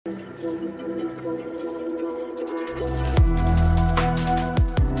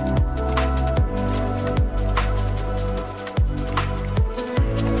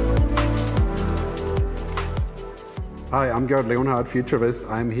Hi, I'm Gerd, Leonhard, Futurist.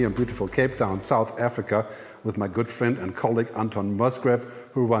 I'm here in beautiful Cape Town, South Africa, with my good friend and colleague Anton Musgrave,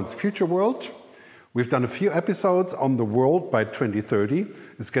 who runs Future World. We've done a few episodes on the world by 2030.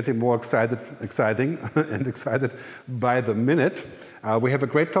 It's getting more exciting and excited by the minute. We have a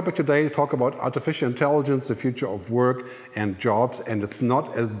great topic today to talk about artificial intelligence, the future of work and jobs, and it's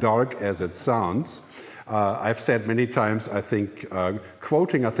not as dark as it sounds. I've said many times, I think,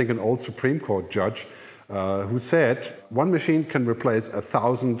 quoting, an old Supreme Court judge who said, one machine can replace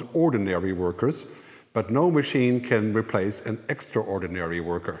 1,000 ordinary workers, but no machine can replace an extraordinary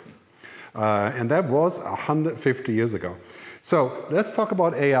worker. And that was 150 years ago. So let's talk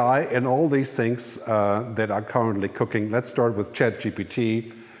about AI and all these things that are currently cooking. Let's start with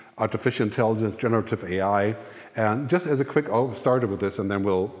ChatGPT, artificial intelligence, generative AI. And just as a quick starter with this, and then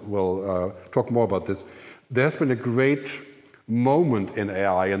we'll talk more about this. There's been a great moment in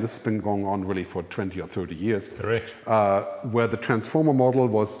AI, and this has been going on really for 20 or 30 years. Correct. Where the transformer model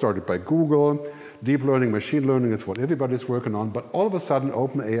was started by Google. Deep learning, machine learning is what everybody's working on. But all of a sudden,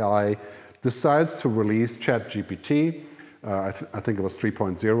 OpenAI decides to release ChatGPT. I think it was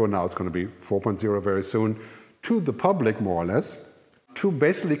 3.0, now it's going to be 4.0 very soon, to the public, more or less, to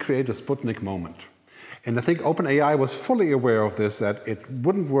basically create a Sputnik moment. And I think OpenAI was fully aware of this, that it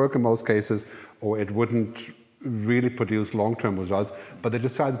wouldn't work in most cases, or it wouldn't really produce long-term results, but they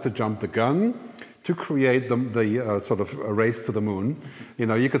decided to jump the gun to create the sort of a race to the moon. You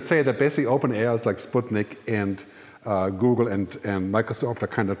know, you could say that basically OpenAI is like Sputnik, and Google and Microsoft are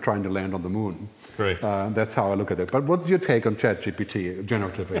kind of trying to land on the moon. Great. That's how I look at it. But what's your take on ChatGPT,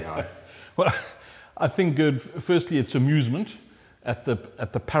 generative AI? Well, I think, firstly, it's amusement at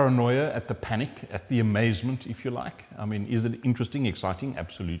the paranoia, at the panic, at the amazement, if you like. I mean, is it interesting, exciting?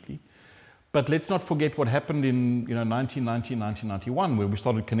 Absolutely. But let's not forget what happened in 1990, 1991, where we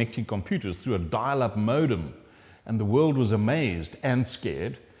started connecting computers through a dial-up modem, and the world was amazed and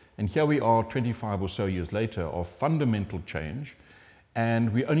scared. And here we are 25 or so years later of fundamental change,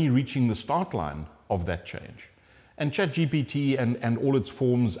 and we're only reaching the start line of that change. And ChatGPT and all its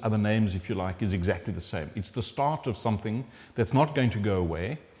forms, other names if you like, is exactly the same. It's the start of something that's not going to go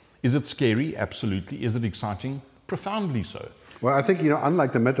away. Is it scary? Absolutely. Is it exciting? Profoundly so. Well, I think,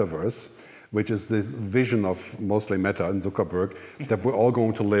 unlike the metaverse, which is this vision of mostly Meta and Zuckerberg, that we're all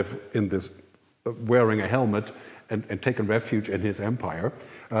going to live in this, wearing a helmet and taking refuge in his empire.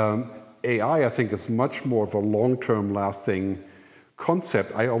 AI, I think, is much more of a long-term lasting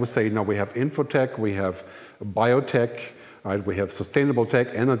concept. I always say, we have infotech, we have biotech, right? We have sustainable tech,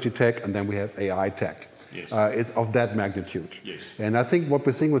 energy tech, and then we have AI tech. Yes. It's of that magnitude. Yes. And I think what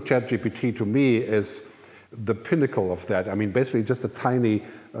we're seeing with ChatGPT, to me, is the pinnacle of that. I mean, basically just a tiny,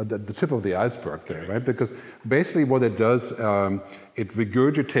 the tip of the iceberg there, right? Because basically what it does, it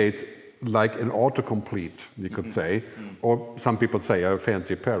regurgitates like an autocomplete, you could say, or some people say a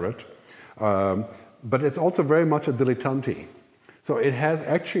fancy parrot. But it's also very much a dilettante. So it has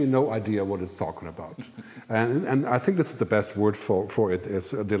actually no idea what it's talking about. and I think this is the best word for it,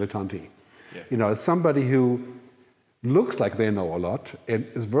 is a dilettante. Yeah. Somebody who looks like they know a lot and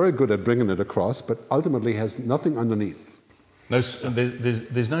is very good at bringing it across, but ultimately has nothing underneath. No,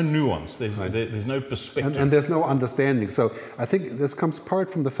 there's no nuance, there's no perspective. And there's no understanding. So I think this comes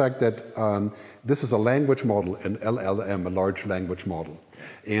part from the fact that this is a language model, an LLM, a large language model.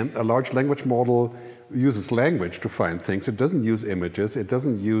 And a large language model uses language to find things. It doesn't use images. It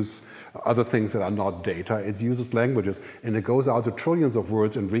doesn't use other things that are not data. It uses languages, and it goes out to trillions of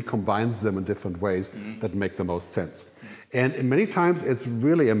words and recombines them in different ways that make the most sense. And many times it's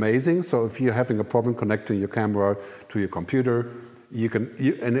really amazing. So if you're having a problem connecting your camera to your computer,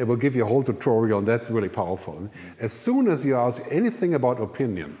 and it will give you a whole tutorial, and that's really powerful. As soon as you ask anything about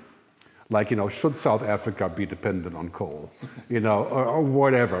opinion, like, should South Africa be dependent on coal, or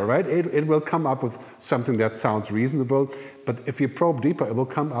whatever, right? It will come up with something that sounds reasonable, but if you probe deeper, it will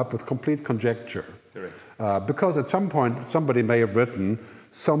come up with complete conjecture. Correct. Because at some point, somebody may have written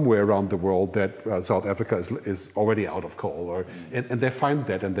somewhere around the world that South Africa is already out of coal, and they find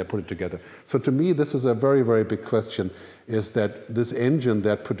that and they put it together. So to me, this is a very, very big question, is that this engine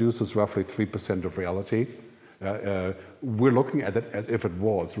that produces roughly 3% of reality, we're looking at it as if it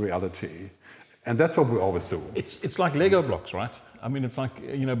was reality. And that's what we always do. It's like Lego blocks, right? I mean, it's like,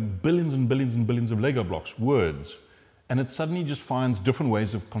 billions and billions and billions of Lego blocks, words. And it suddenly just finds different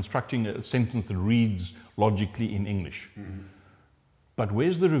ways of constructing a sentence that reads logically in English. But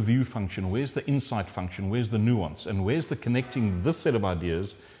where's the review function? Where's the insight function? Where's the nuance? And where's the connecting this set of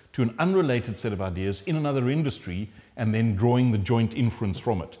ideas to an unrelated set of ideas in another industry and then drawing the joint inference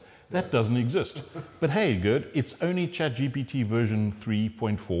from it? That doesn't exist. But hey, Gerd, it's only ChatGPT version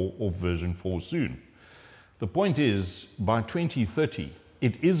 3.4 or version 4 soon. The point is, by 2030,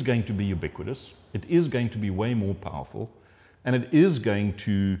 it is going to be ubiquitous, it is going to be way more powerful, and it is going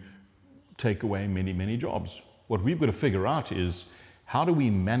to take away many, many jobs. What we've got to figure out is, how do we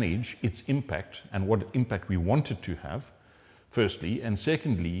manage its impact and what impact we want it to have, firstly, and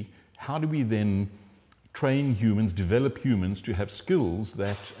secondly, how do we then train humans, develop humans to have skills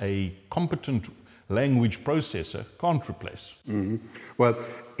that a competent language processor can't replace? Mm-hmm. Well,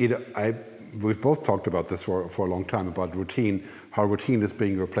 we've both talked about this for a long time, about routine, how routine is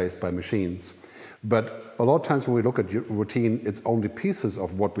being replaced by machines. But a lot of times when we look at routine, it's only pieces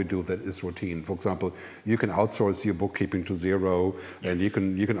of what we do that is routine. For example, you can outsource your bookkeeping to Xero, and you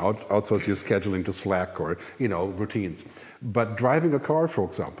can outsource your scheduling to Slack, or routines. But driving a car, for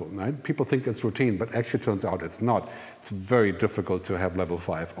example, right? People think it's routine, but actually turns out it's not. It's very difficult to have level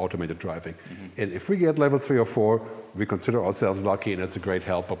 5 automated driving. Mm-hmm. And if we get level 3 or 4, we consider ourselves lucky, and it's a great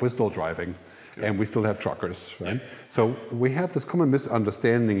help, but we're still driving. Sure. And we still have truckers, right? Yeah. So we have this common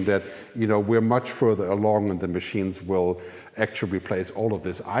misunderstanding that we're much further along and the machines will actually replace all of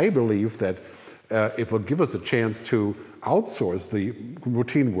this. I believe that it will give us a chance to outsource the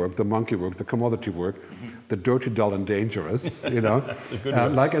routine work, the monkey work, the commodity work, mm-hmm. the dirty, dull, and dangerous,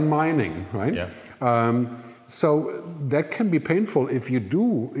 like in mining, right? Yeah. So that can be painful if you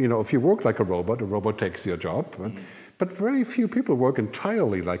do, if you work like a robot takes your job. Right? Mm-hmm. But very few people work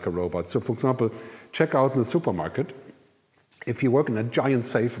entirely like a robot. So for example, check out in the supermarket. If you work in a giant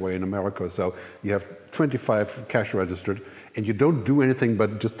Safeway in America, so you have 25 cash registered, and you don't do anything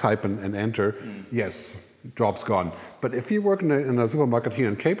but just type and enter, yes, job's gone. But if you work in a supermarket here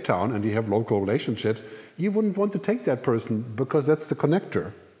in Cape Town and you have local relationships, you wouldn't want to take that person because that's the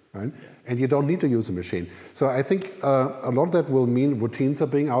connector, right? Yeah. And you don't need to use a machine. So I think a lot of that will mean routines are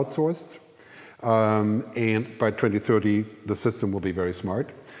being outsourced. And by 2030, the system will be very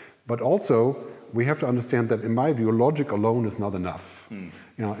smart. But also, we have to understand that, in my view, logic alone is not enough.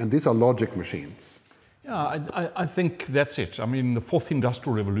 And these are logic machines. Yeah, I think that's it. I mean, the fourth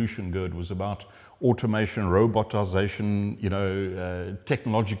industrial revolution, Gerd, was about automation, robotization,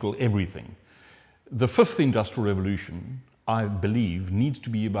 technological everything. The fifth industrial revolution, I believe, needs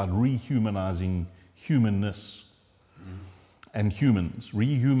to be about rehumanizing humanness. And humans,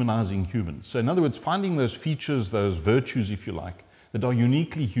 rehumanizing humans. So in other words, finding those features, those virtues, if you like, that are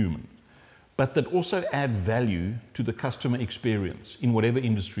uniquely human, but that also add value to the customer experience in whatever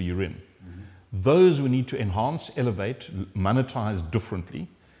industry you're in. Mm-hmm. Those we need to enhance, elevate, monetize differently,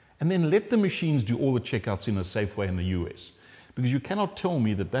 and then let the machines do all the checkouts in a safe way in the US. Because you cannot tell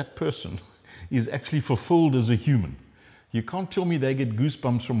me that that person is actually fulfilled as a human. You can't tell me they get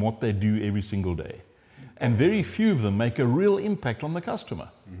goosebumps from what they do every single day. And very few of them make a real impact on the customer.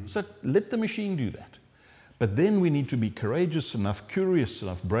 Mm-hmm. So let the machine do that. But then we need to be courageous enough, curious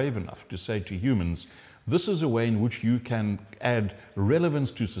enough, brave enough to say to humans, this is a way in which you can add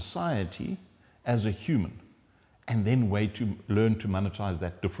relevance to society as a human, and then learn to monetize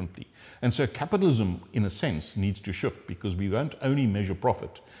that differently. And so capitalism, in a sense, needs to shift, because we won't only measure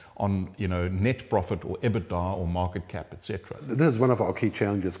profit on net profit or EBITDA or market cap, etc. This is one of our key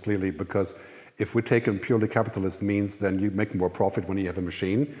challenges, clearly, because if we take a purely capitalist means, then you make more profit when you have a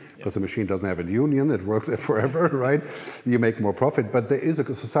machine, because the machine doesn't have a union, it works forever, right? You make more profit, but there is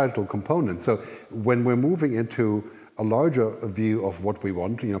a societal component. So when we're moving into a larger view of what we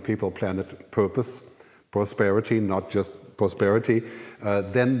want, people, planet, purpose, prosperity, not just prosperity,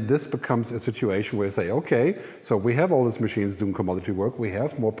 then this becomes a situation where you say, okay, so we have all these machines doing commodity work, we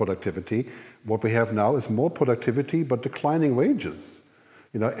have more productivity. What we have now is more productivity, but declining wages.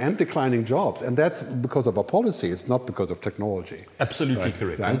 And declining jobs. And that's because of our policy. It's not because of technology. Absolutely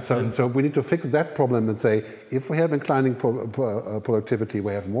correct. Right? So we need to fix that problem and say, if we have declining productivity,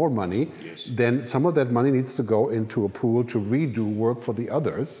 we have more money, yes, then some of that money needs to go into a pool to redo work for the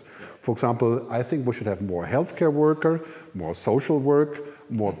others. Yeah. For example, I think we should have more healthcare worker, more social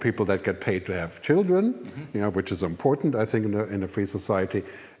work, more people that get paid to have children, mm-hmm, which is important, I think, in a free society.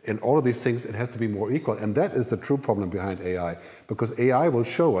 In all of these things, it has to be more equal. And that is the true problem behind AI, because AI will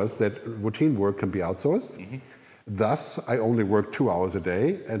show us that routine work can be outsourced. Mm-hmm. Thus, I only work 2 hours a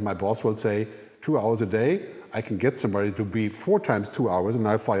day, and my boss will say, 2 hours a day, I can get somebody to be 4 times 2 hours, and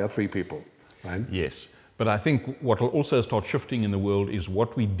I fire 3 people. Right? Yes, but I think what will also start shifting in the world is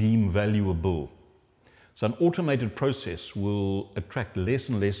what we deem valuable. So an automated process will attract less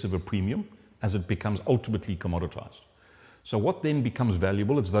and less of a premium as it becomes ultimately commoditized. So what then becomes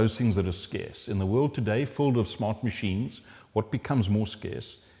valuable? It's those things that are scarce. In the world today, filled with smart machines, what becomes more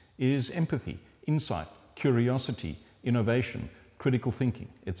scarce is empathy, insight, curiosity, innovation, critical thinking,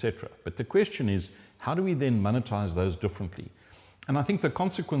 etc. But the question is, how do we then monetize those differently? And I think the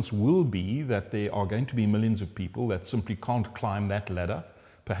consequence will be that there are going to be millions of people that simply can't climb that ladder,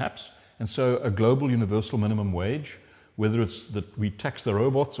 perhaps. And so a global universal minimum wage, whether it's that we tax the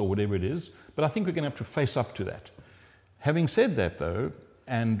robots or whatever it is, but I think we're going to have to face up to that. Having said that, though,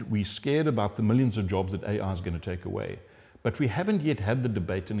 and we're scared about the millions of jobs that AI is going to take away, but we haven't yet had the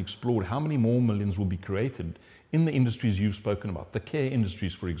debate and explored how many more millions will be created in the industries you've spoken about, the care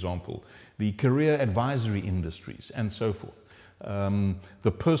industries, for example, the career advisory industries, and so forth,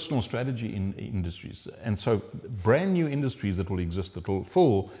 the personal strategy industries. And so brand new industries that will exist that will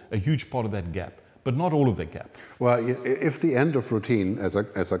fill a huge part of that gap, but not all of that gap. Well, if the end of routine, as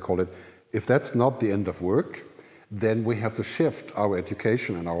I call it, if that's not the end of work, then we have to shift our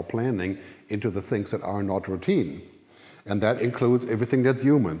education and our planning into the things that are not routine. And that includes everything that's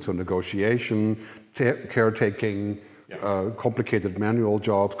human, so negotiation, caretaking, complicated manual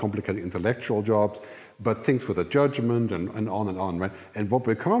jobs, complicated intellectual jobs, but things with a judgment and on, right? And what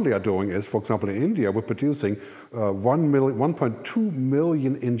we currently are doing is, for example, in India, we're producing 1.2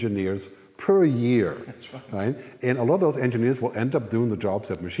 million engineers per year. That's right? And a lot of those engineers will end up doing the jobs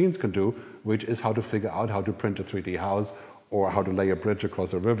that machines can do, which is how to figure out how to print a 3D house, or how to lay a bridge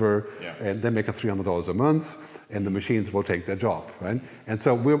across a river, and they make $300 a month, and the machines will take their job, right? And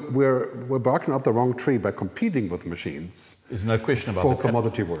so we're barking up the wrong tree by competing with machines. There's no question about for that.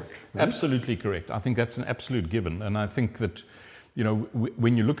 Commodity work. Right? Absolutely correct. I think that's an absolute given, and I think that, you know,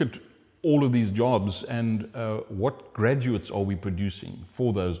 when you look at all of these jobs and what graduates are we producing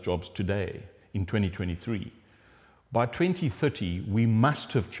for those jobs today in 2023, by 2030 we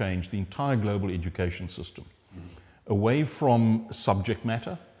must have changed the entire global education system. Away from subject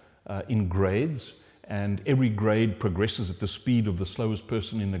matter in grades, and every grade progresses at the speed of the slowest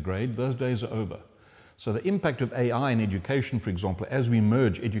person in the grade. Those days are over. So the impact of AI in education, for example, as we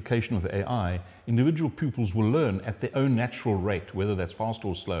merge education with AI, individual pupils will learn at their own natural rate, whether that's fast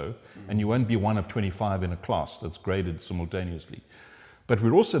or slow, and you won't be one of 25 in a class that's graded simultaneously. But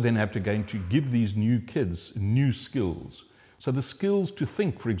we're also then going to give these new kids new skills. So the skills to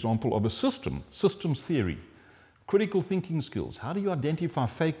think, for example, of a systems theory, critical thinking skills. How do you identify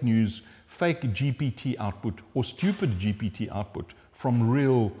fake news, fake GPT output, or stupid GPT output from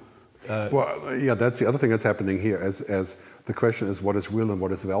real... Well, yeah, that's the other thing that's happening here, as the question is what is real and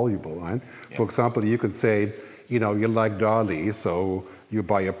what is valuable, right? Yeah. For example, you could say, you know, you like Dali, so you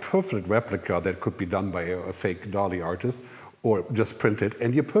buy a perfect replica that could be done by a fake Dali artist, or just print it,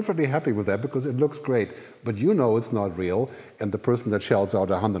 and you're perfectly happy with that because it looks great, but you know it's not real, and the person that shells out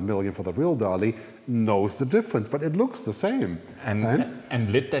 $100 million for the real Dali knows the difference, but it looks the same.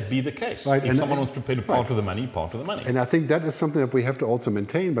 And let that be the case. Right. If someone wants to pay part of the money, part of the money. And I think that is something that we have to also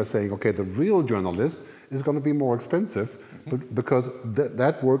maintain by saying, okay, the real journalist is going to be more expensive, but because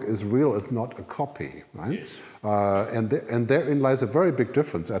that work is real, it's not a copy, right? Yes. And therein lies a very big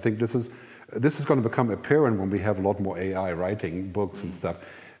difference. I think this is going to become apparent when we have a lot more AI writing books and stuff.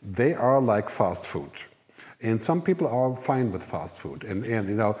 They are like fast food. And some people are fine with fast food, and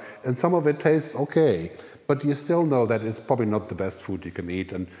you know, and some of it tastes okay, but you still know that it's probably not the best food you can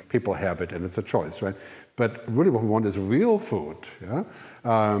eat, and people have it, and it's a choice, right? But really what we want is real food, yeah?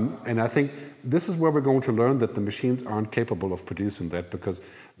 And I think this is where we're going to learn that the machines aren't capable of producing that, because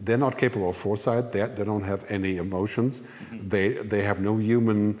they're not capable of foresight, they don't have any emotions, they have no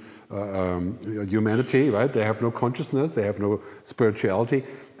human humanity, right? They have no consciousness, they have no spirituality,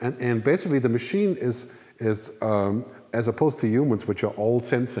 and basically the machine is as opposed to humans, which are all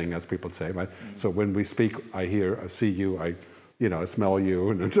sensing, as people say, right? So when we speak, I hear, I see you, I smell you,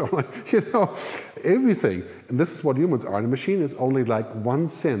 and so on, you know, everything. And this is what humans are. And a machine is only like one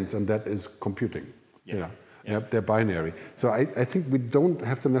sense, and that is computing. Yeah. You know, yeah. They're binary. So I think we don't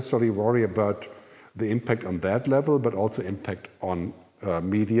have to necessarily worry about the impact on that level, but also impact on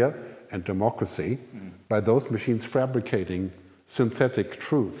media and democracy by those machines fabricating synthetic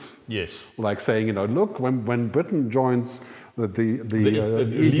truth. Yes. Like saying, you know, look, when Britain joins the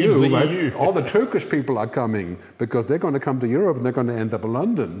EU, right, EU. all the Turkish people are coming because they're going to come to Europe and they're going to end up in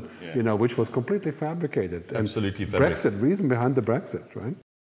London, you know, which was completely fabricated. Absolutely and fabricated. Brexit, reason behind the Brexit, right?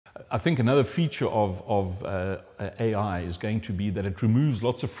 I think another feature of AI is going to be that it removes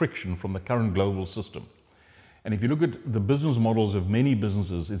lots of friction from the current global system. And if you look at the business models of many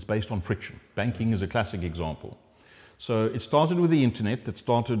businesses, it's based on friction. Banking is a classic example. So it started with the internet that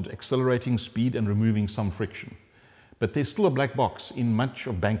started accelerating speed and removing some friction. But there's still a black box in much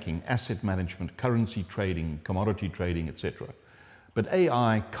of banking, asset management, currency trading, commodity trading, etc. But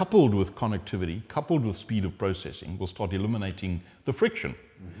AI, coupled with connectivity, coupled with speed of processing, will start eliminating the friction.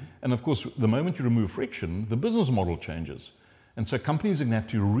 And of course, the moment you remove friction, the business model changes. And so companies are going to have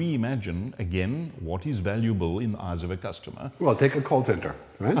to reimagine, again, what is valuable in the eyes of a customer. Well, take a call center,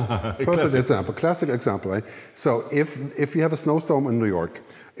 right? Perfect example, classic example, right? So if you have a snowstorm in New York,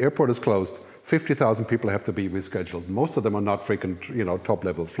 airport is closed, 50,000 people have to be rescheduled. Most of them are not frequent,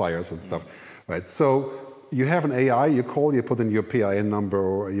 top-level flyers and stuff, right? So you have an AI, you call, you put in your PIN number,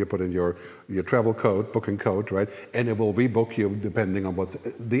 or you put in your travel code, booking code, right? And it will rebook you depending on what's...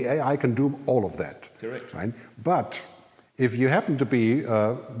 The AI can do all of that. Correct. Right? But if you happen to be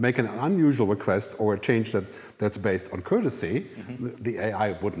making an unusual request or a change that's based on courtesy, the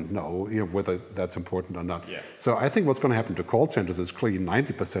AI wouldn't know, whether that's important or not. Yeah. So I think what's going to happen to call centers is clearly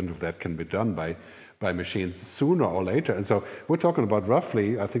 90% of that can be done by machines sooner or later. And so we're talking about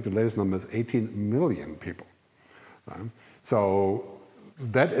roughly, I think the latest number is 18 million people. So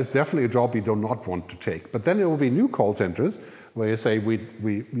that is definitely a job you do not want to take. But then there will be new call centers where you say,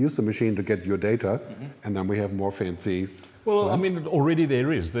 we use the machine to get your data, and then we have more fancy... Well, I mean, already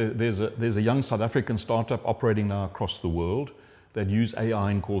there is. There's a young South African startup operating now across the world that use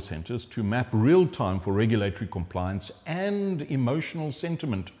AI in call centers to map real time for regulatory compliance and emotional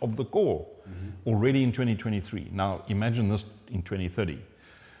sentiment of the call already in 2023. Now, imagine this in 2030.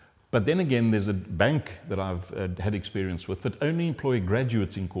 But then again, there's a bank that I've had experience with that only employ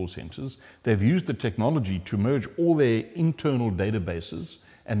graduates in call centers. They've used the technology to merge all their internal databases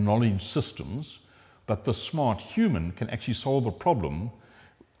and knowledge systems, but the smart human can actually solve a problem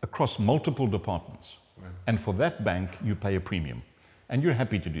across multiple departments. Right. And for that bank, you pay a premium. And you're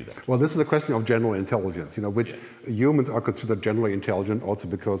happy to do that. Well, this is a question of general intelligence, which humans are considered generally intelligent also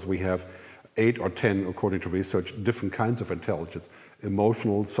because we have 8 or 10, according to research, different kinds of intelligence: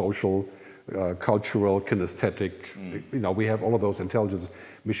 emotional, social, cultural, kinesthetic. We have all of those intelligences.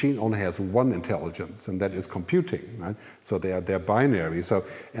 Machine only has one intelligence, and that is computing, right? So they're binary.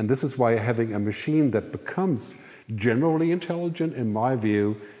 And this is why having a machine that becomes generally intelligent, in my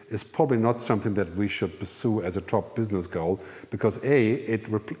view, is probably not something that we should pursue as a top business goal, because A,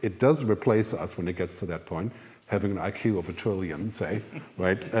 it does replace us when it gets to that point, having an IQ of 1 trillion, say,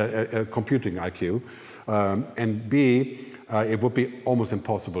 right, a computing IQ, and B, it would be almost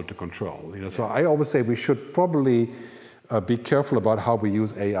impossible to control. So I always say we should probably be careful about how we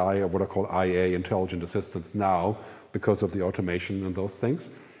use AI, or what I call IA, intelligent assistants, now, because of the automation and those things,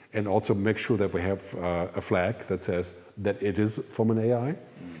 and also make sure that we have a flag that says that it is from an AI.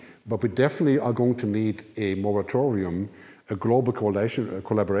 But we definitely are going to need a moratorium, a global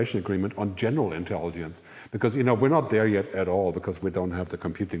collaboration agreement on general intelligence, because we're not there yet at all, because we don't have the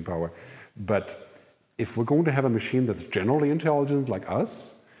computing power. But if we're going to have a machine that's generally intelligent like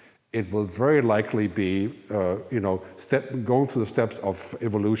us, it will very likely be, going through the steps of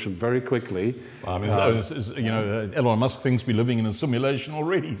evolution very quickly. I mean, Elon Musk thinks we're living in a simulation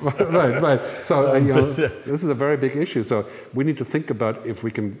already. So. Right. So, this is a very big issue. So we need to think about if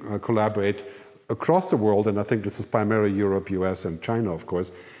we can collaborate across the world, and I think this is primarily Europe, US, and China, of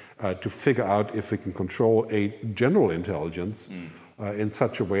course, to figure out if we can control a general intelligence in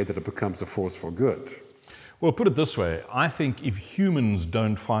such a way that it becomes a force for good. Well, put it this way, I think if humans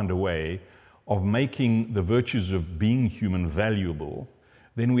don't find a way of making the virtues of being human valuable,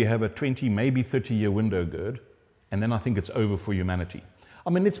 then we have a 20, maybe 30-year window, Gerd, and then I think it's over for humanity. I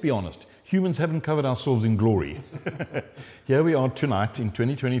mean, let's be honest, humans haven't covered ourselves in glory. Here we are tonight in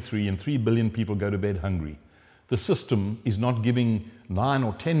 2023, and 3 billion people go to bed hungry. The system is not giving 9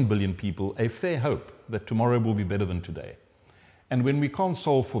 or 10 billion people a fair hope that tomorrow will be better than today. And when we can't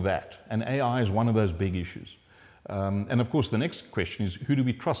solve for that, and AI is one of those big issues. And of course, the next question is, who do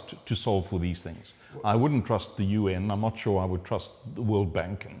we trust to solve for these things? I wouldn't trust the UN. I'm not sure I would trust the World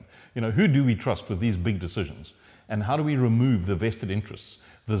Bank. And, who do we trust with these big decisions? And how do we remove the vested interests,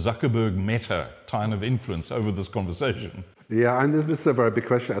 the Zuckerberg meta kind of influence over this conversation? Yeah, and this is a very big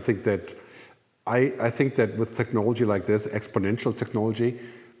question. I think that with technology like this, exponential technology,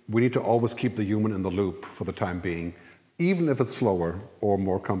 we need to always keep the human in the loop for the time being, even if it's slower or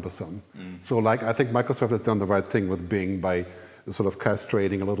more cumbersome. So I think Microsoft has done the right thing with Bing by sort of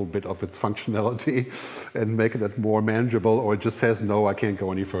castrating a little bit of its functionality and making it more manageable, or it just says, no, I can't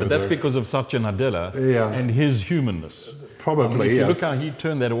go any further. But that's because of Satya Nadella and his humanness. Probably, if you look how he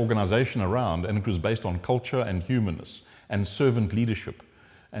turned that organization around, and it was based on culture and humanness and servant leadership.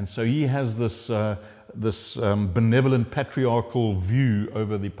 And so he has this benevolent patriarchal view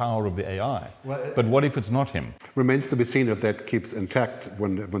over the power of the AI. But what if it's not him? Remains to be seen if that keeps intact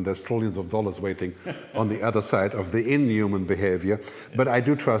when there's trillions of dollars waiting on the other side of the inhuman behavior. But I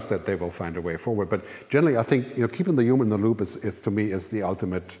do trust that they will find a way forward. But generally, I think keeping the human in the loop is to me is the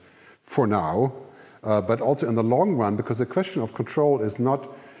ultimate for now. But also in the long run, because the question of control is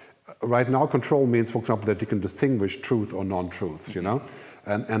not right now, control means, for example, that you can distinguish truth or non-truth, you know,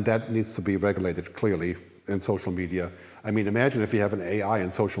 and that needs to be regulated clearly in social media. I mean, imagine if you have an AI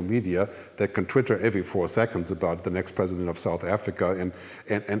in social media that can Twitter every 4 seconds about the next president of South Africa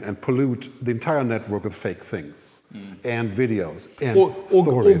and pollute the entire network with fake things and videos and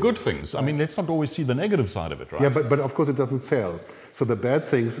stories. Or good things. I mean, let's not always see the negative side of it, right? Yeah, but of course it doesn't sell. So the bad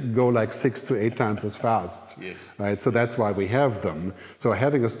things go like 6 to 8 times as fast. Yes. Right? So that's why we have them. So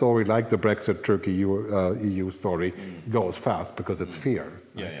having a story like the Brexit Turkey EU story goes fast because it's fear.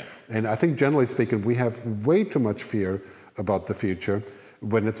 Yeah, yeah. And I think generally speaking, we have way too much fear about the future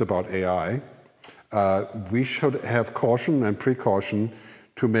when it's about AI. We should have caution and precaution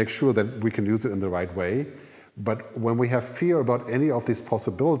to make sure that we can use it in the right way. But when we have fear about any of these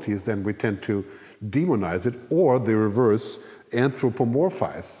possibilities, then we tend to demonize it, or the reverse,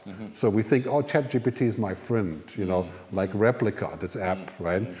 anthropomorphize. So we think, oh, ChatGPT is my friend, you know, like Replica, this app,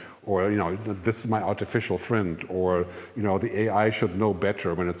 right? Or, you know, this is my artificial friend, or, you know, the AI should know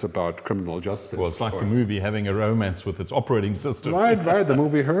better when it's about criminal justice. Well, it's like the movie having a romance with its operating system. Right, the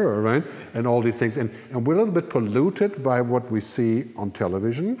movie Her, right? And all these things. And we're a little bit polluted by what we see on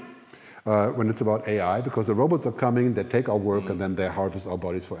television when it's about AI, because the robots are coming, they take our work, and then they harvest our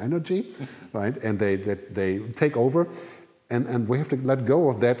bodies for energy, right? And they take over. And we have to let go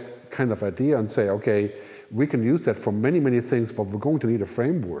of that kind of idea and say, okay, we can use that for many, many things, but we're going to need a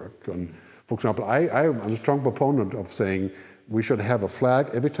framework. And for example, I'm a strong proponent of saying we should have a flag.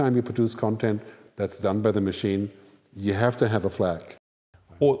 Every time you produce content that's done by the machine, you have to have a flag.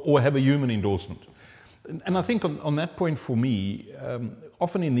 Or have a human endorsement. And I think on that point for me,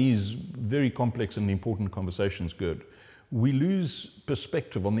 often in these very complex and important conversations, Gerd, we lose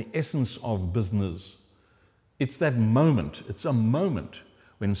perspective on the essence of business. It's that moment, it's a moment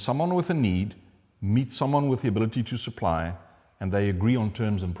when someone with a need meets someone with the ability to supply and they agree on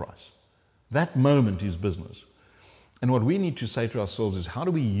terms and price. That moment is business. And what we need to say to ourselves is, how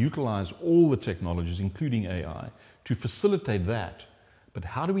do we utilize all the technologies, including AI, to facilitate that? But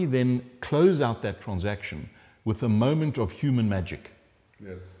how do we then close out that transaction with a moment of human magic?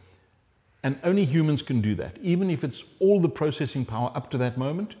 Yes. And only humans can do that, even if it's all the processing power up to that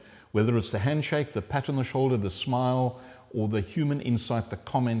moment, whether it's the handshake, the pat on the shoulder, the smile, or the human insight, the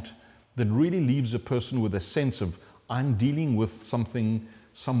comment, that really leaves a person with a sense of, I'm dealing with something,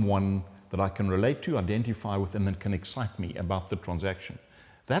 someone that I can relate to, identify with, and that can excite me about the transaction.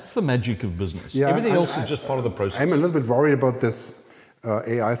 That's the magic of business. Yeah, Everything else is just part of the process. I'm a little bit worried about this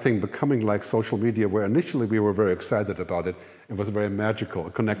AI thing becoming like social media, where initially we were very excited about it. It was very magical,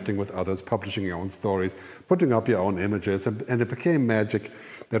 connecting with others, publishing your own stories, putting up your own images, and it became magic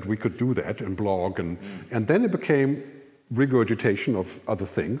that we could do that and blog, and then it became regurgitation of other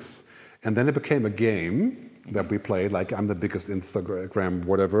things, and then it became a game that we played, like I'm the biggest Instagram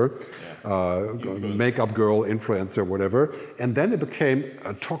whatever, makeup girl, influencer, whatever, and then it became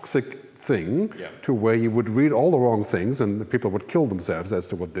a toxic thing to where you would read all the wrong things and people would kill themselves as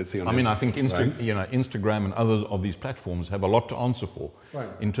to what they see on I mean, I think right? Instagram and other of these platforms have a lot to answer for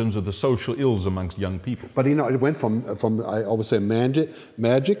in terms of the social ills amongst young people. But you know, it went from I always say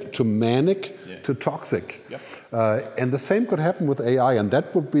magic to manic to toxic. And the same could happen with AI, and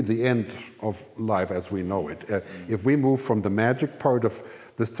that would be the end of life as we know it. If we move from the magic part of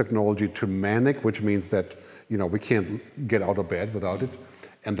this technology to manic, which means that, you know, we can't get out of bed without it,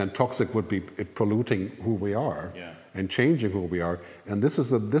 and then toxic would be it polluting who we are and changing who we are. And this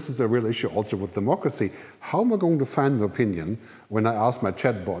is a real issue also with democracy. How am I going to find an opinion when I ask my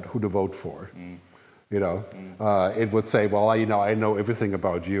chatbot who to vote for? You know, it would say, well, you know, I know everything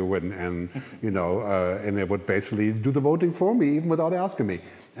about you, and you know, and it would basically do the voting for me even without asking me.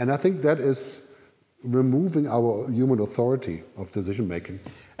 And I think that is removing our human authority of decision making.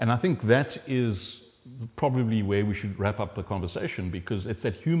 And I think that is probably where we should wrap up the conversation, because it's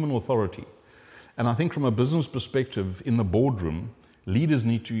that human authority. And I think from a business perspective, in the boardroom, leaders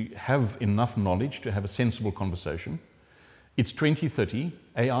need to have enough knowledge to have a sensible conversation. It's 2030,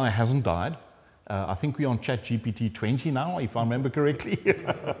 AI hasn't died. I think we're on ChatGPT 20 now, if I remember correctly.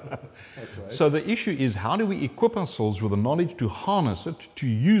 That's right. So the issue is, how do we equip ourselves with the knowledge to harness it, to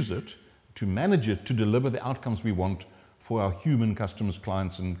use it, to manage it, to deliver the outcomes we want for our human customers,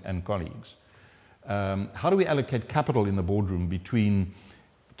 clients, and colleagues? How do we allocate capital in the boardroom between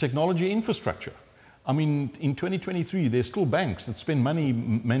technology infrastructure? I mean, in 2023, there's still banks that spend money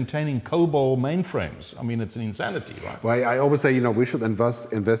maintaining COBOL mainframes. I mean, it's an insanity, right? Well, I always say, you know, we should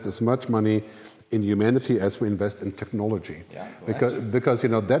invest as much money in humanity as we invest in technology. Yeah, well, because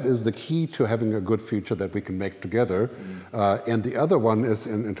that is the key to having a good future that we can make together. And the other one is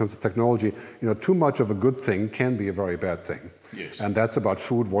in terms of technology, too much of a good thing can be a very bad thing. Yes. And that's about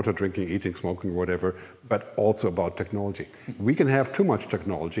food, water, drinking, eating, smoking, whatever, but also about technology. We can have too much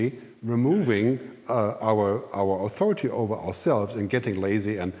technology, removing our authority over ourselves and getting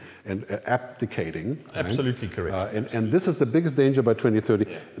lazy and abdicating. Absolutely right? correct. And this is the biggest danger by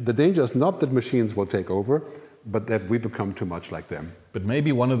 2030. Yeah. The danger is not that machines will take over, but that we become too much like them. But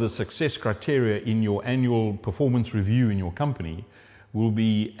maybe one of the success criteria in your annual performance review in your company will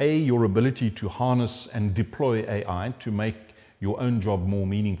be A, your ability to harness and deploy AI to make your own job more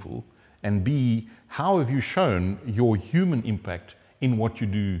meaningful, and B, how have you shown your human impact in what you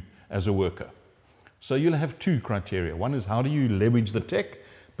do as a worker? So you'll have two criteria. One is how do you leverage the tech,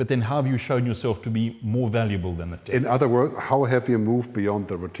 but then how have you shown yourself to be more valuable than the tech? In other words, how have you moved beyond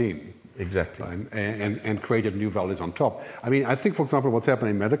the routine? Exactly. And created new values on top. I mean, I think, for example, what's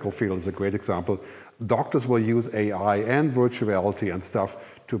happening in the medical field is a great example. Doctors will use AI and virtual reality and stuff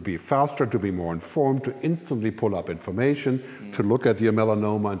to be faster, to be more informed, to instantly pull up information, to look at your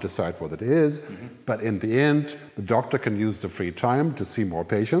melanoma and decide what it is. But in the end, the doctor can use the free time to see more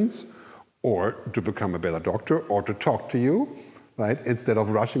patients, or to become a better doctor, or to talk to you, right, instead of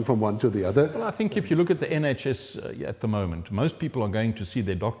rushing from one to the other. Well, I think if you look at the NHS at the moment, most people are going to see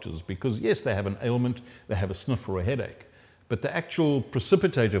their doctors because, yes, they have an ailment, they have a sniff or a headache. But the actual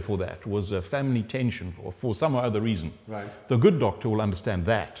precipitator for that was a family tension or for some other reason. Right. The good doctor will understand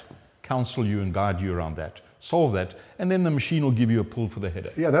that, counsel you and guide you around that, solve that, and then the machine will give you a pull for the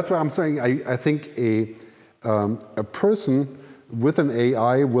headache. Yeah, that's why I'm saying I think a person with an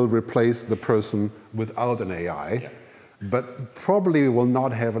AI will replace the person without an AI. Yeah. But probably will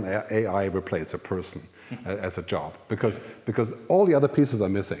not have an AI replace a person as a job because all the other pieces are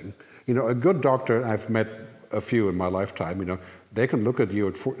missing. A good doctor, I've met a few in my lifetime, they can look at you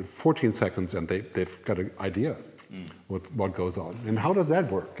at 14 seconds and they've got an idea with what goes on. And how does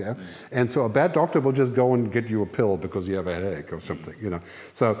that work? Yeah? And so a bad doctor will just go and get you a pill because you have a headache or something,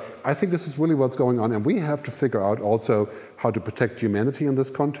 So I think this is really what's going on. And we have to figure out also how to protect humanity in this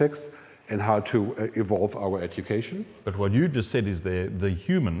context, and how to evolve our education. But what you just said is the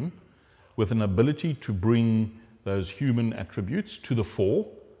human with an ability to bring those human attributes to the fore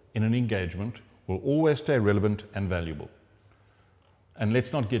in an engagement will always stay relevant and valuable. And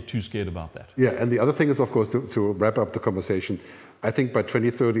let's not get too scared about that. Yeah, and the other thing is, of course, to wrap up the conversation, I think by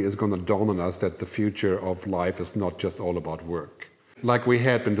 2030 it's going to dawn on us that the future of life is not just all about work. Like we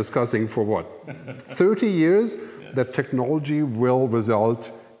had been discussing for 30 years, that technology will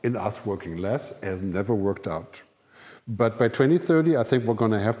result in us working less, has never worked out. But by 2030, I think we're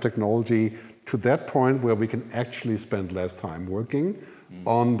going to have technology to that point where we can actually spend less time working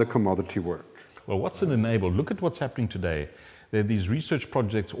on the commodity work. Well, what's it enabled? Look at what's happening today. There are these research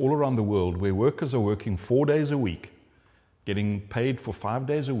projects all around the world where workers are working 4 days a week, getting paid for 5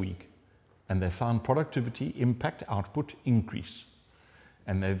 days a week, and they found productivity, impact, output increase.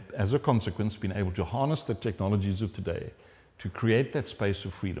 And they've, as a consequence, been able to harness the technologies of today to create that space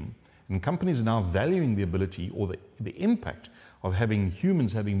of freedom. And companies are now valuing the ability or the impact of having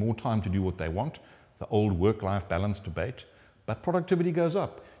humans having more time to do what they want, the old work-life balance debate, but productivity goes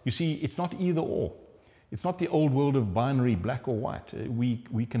up. You see, it's not either or. It's not the old world of binary black or white.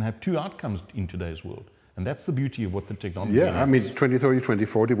 We can have two outcomes in today's world. And that's the beauty of what the technology is. Yeah, I mean, 2030,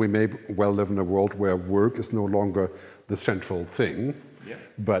 2040, we may well live in a world where work is no longer the central thing. Yeah.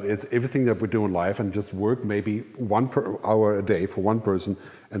 But it's everything that we do in life, and just work maybe 1 hour a day for one person,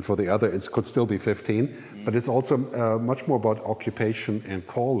 and for the other it could still be 15. But it's also much more about occupation and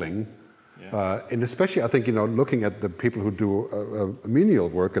calling. Yeah. And especially, I think, looking at the people who do menial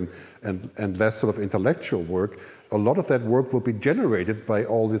work and less sort of intellectual work, a lot of that work will be generated by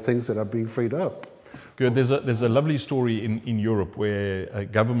all the things that are being freed up. Good. There's a lovely story in Europe where a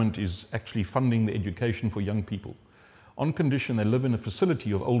government is actually funding the education for young people, on condition they live in a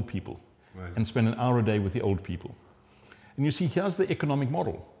facility of old people, right, and spend an hour a day with the old people. And you see, here's the economic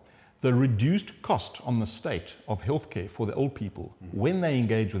model. The reduced cost on the state of healthcare for the old people when they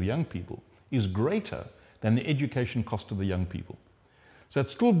engage with young people is greater than the education cost of the young people. So it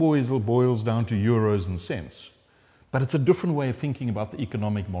still boils down to euros and cents, but it's a different way of thinking about the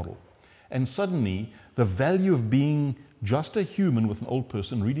economic model. And suddenly, the value of being just a human with an old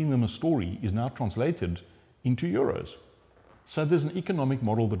person, reading them a story, is now translated into euros. So there's an economic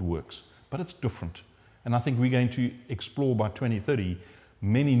model that works, but it's different. And I think we're going to explore by 2030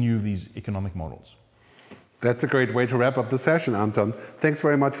 many new of these economic models. That's a great way to wrap up the session, Anton. Thanks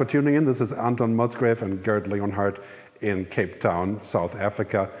very much for tuning in. This is Anton Musgrave and Gerd Leonhard in Cape Town, South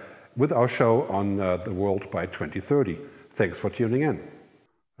Africa. with our show on the world by 2030. Thanks for tuning in.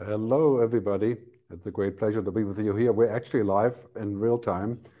 Hello, everybody. It's a great pleasure to be with you here. We're actually live in real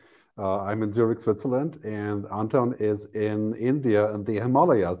time. I'm in Zurich, Switzerland, and Anton is in India and the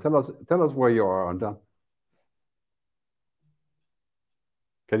Himalayas. Tell us where you are, Anton.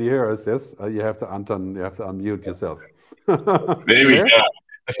 Can you hear us? Yes. You have to unmute yourself. There we go.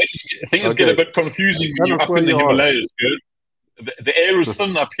 Things get a bit confusing when you're up in the Himalayas. The air is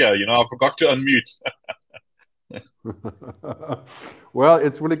thin up here. I forgot to unmute. Well,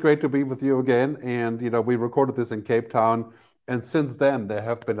 it's really great to be with you again. And, we recorded this in Cape Town. And since then, there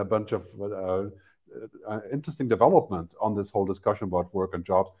have been a bunch of interesting developments on this whole discussion about work and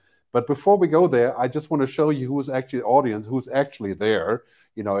jobs. But before we go there, I just want to show you who's actually the audience, who's actually there.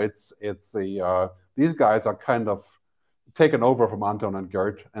 These guys are kind of taken over from Anton and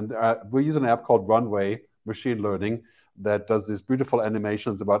Gerd. And we use an app called Runway Machine Learning that does these beautiful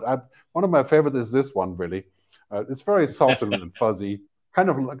animations about. One of my favorites is this one, really. It's very soft and fuzzy, kind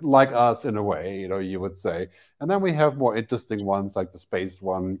of like us in a way, you would say. And then we have more interesting ones like the space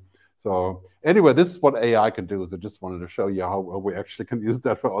one. So anyway, this is what AI can do. So I just wanted to show you how we actually can use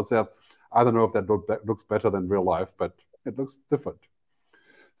that for ourselves. I don't know if that looks better than real life, but it looks different.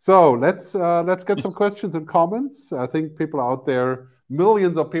 So let's get some questions and comments. I think people out there,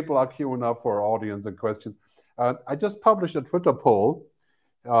 millions of people are queuing up for our audience and questions. I just published a Twitter poll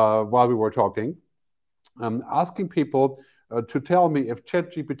while we were talking, asking people to tell me if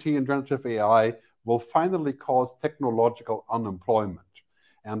ChatGPT and generative AI will finally cause technological unemployment.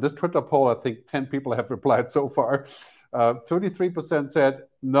 And this Twitter poll, I think 10 people have replied so far. 33% said,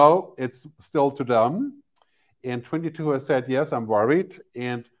 no, it's still too dumb. And 22 have said, yes, I'm worried.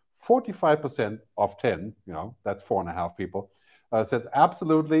 And 45% of 10, that's 4.5 people, said,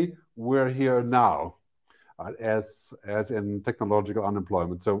 absolutely, we're here now, as in technological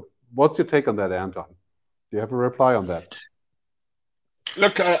unemployment. So what's your take on that, Anton? Do you have a reply on that?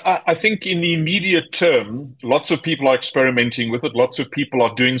 Look, I think in the immediate term, lots of people are experimenting with it. Lots of people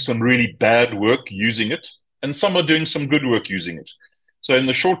are doing some really bad work using it, and some are doing some good work using it. So in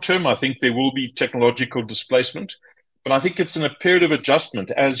the short term, I think there will be technological displacement, but I think it's in a period of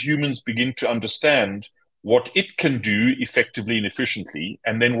adjustment as humans begin to understand what it can do effectively and efficiently,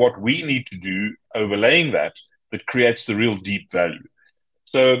 and then what we need to do overlaying that creates the real deep value.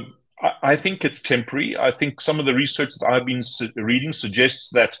 So I think it's temporary. I think some of the research that I've been reading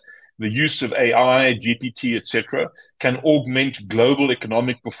suggests that the use of AI, GPT, etc., can augment global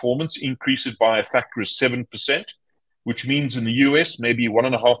economic performance, increase it by a factor of 7%, which means in the US, maybe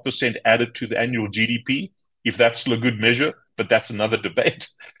 1.5% added to the annual GDP, if that's still a good measure, but that's another debate.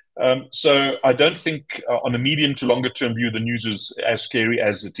 So I don't think on a medium to longer term view, the news is as scary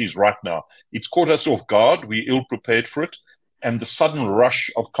as it is right now. It's caught us off guard. We're ill prepared for it. And the sudden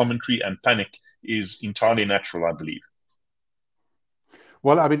rush of commentary and panic is entirely natural, I believe.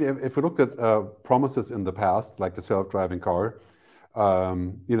 Well, I mean, if we looked at promises in the past, like the self-driving car,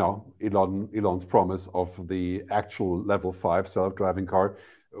 Elon's promise of the actual level 5 self-driving car,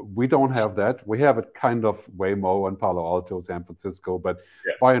 we don't have that. We have it kind of Waymo and Palo Alto, San Francisco, but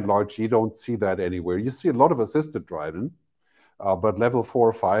by and large, you don't see that anywhere. You see a lot of assisted driving, but level 4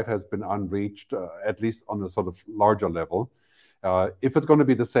 or 5 has been unreached, at least on a sort of larger level. If it's going to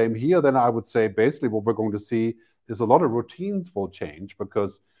be the same here, then I would say basically what we're going to see is a lot of routines will change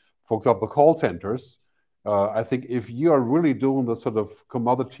because, for example, call centers, I think if you are really doing the sort of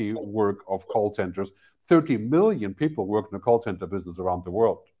commodity work of call centers, 30 million people work in the call center business around the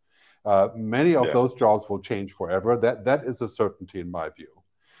world. Many of those jobs will change forever. That is a certainty in my view.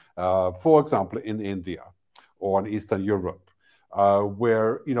 For example, in India or in Eastern Europe,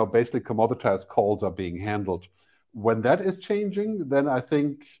 where basically commoditized calls are being handled. When that is changing, then I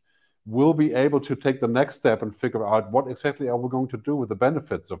think we'll be able to take the next step and figure out what exactly are we going to do with the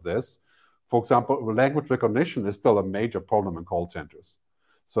benefits of this. For example, language recognition is still a major problem in call centers.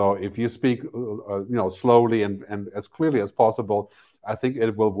 So if you speak slowly and as clearly as possible, I think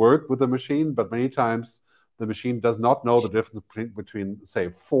it will work with the machine, but many times the machine does not know the difference between say,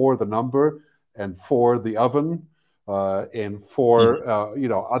 4, the number, and 4, the oven, and 4,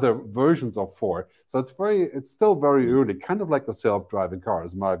 other versions of 4. So it's still very early, kind of like the self-driving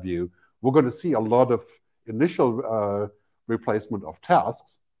cars, in my view. We're going to see a lot of initial replacement of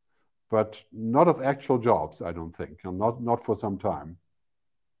tasks, but not of actual jobs, I don't think, and not for some time.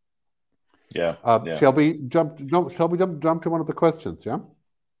 Yeah. Shall we jump to one of the questions? Yeah.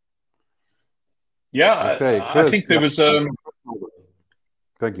 Yeah. Okay, Chris, I think there was.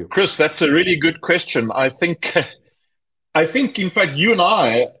 Thank you, Chris. That's a really good question. I think I think, in fact, you and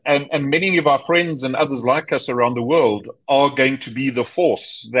I and many of our friends and others like us around the world are going to be the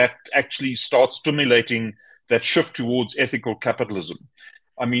force that actually starts stimulating that shift towards ethical capitalism.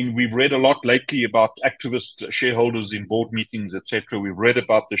 I mean, we've read a lot lately about activist shareholders in board meetings, etc. We've read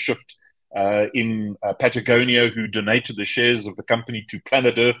about the shift in Patagonia, who donated the shares of the company to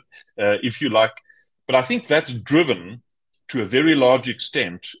Planet Earth, if you like. But I think that's driven to a very large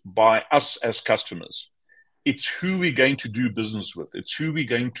extent by us as customers. It's who we're going to do business with. It's who we're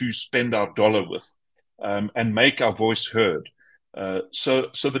going to spend our dollar with, and make our voice heard. So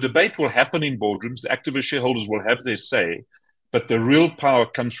the debate will happen in boardrooms. The activist shareholders will have their say, but the real power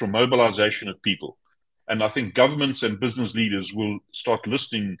comes from mobilization of people. And I think governments and business leaders will start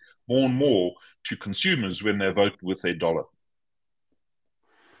listening more and more to consumers when they vote with their dollar.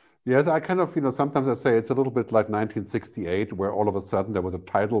 Yes, I kind of, sometimes I say it's a little bit like 1968, where all of a sudden there was a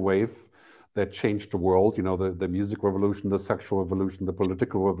tidal wave that changed the world, the music revolution, the sexual revolution, the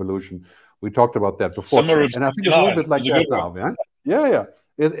political revolution. We talked about that before. And I think it's a little bit like that now, yeah? Yeah.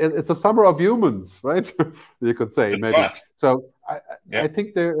 It's a summer of humans, right? You could say, maybe. Right. So I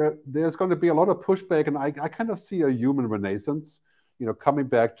think there's going to be a lot of pushback, and I kind of see a human renaissance, coming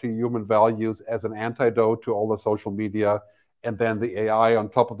back to human values as an antidote to all the social media, and then the AI on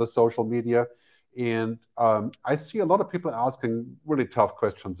top of the social media. And I see a lot of people asking really tough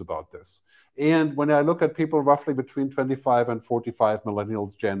questions about this. And when I look at people roughly between 25 and 45,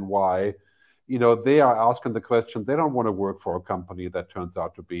 millennials, Gen Y, they are asking the question, they don't want to work for a company that turns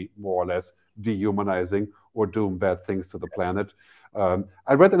out to be more or less dehumanizing or doing bad things to the planet.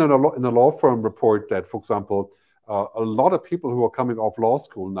 I read in a law firm report that, for example, a lot of people who are coming off law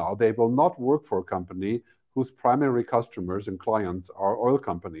school now, they will not work for a company whose primary customers and clients are oil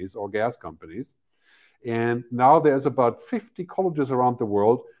companies or gas companies. And now there's about 50 colleges around the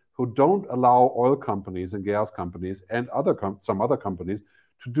world who don't allow oil companies and gas companies and some other companies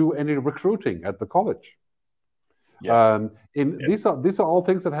to do any recruiting at the college. Yeah. These are all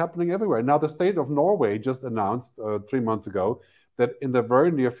things that are happening everywhere. Now, the state of Norway just announced 3 months ago that in the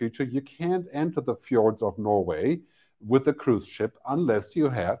very near future, you can't enter the fjords of Norway with a cruise ship unless you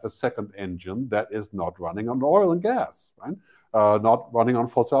have a second engine that is not running on oil and gas, right? Not running on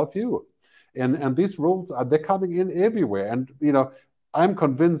fossil fuel. And these rules they're coming in everywhere. And I'm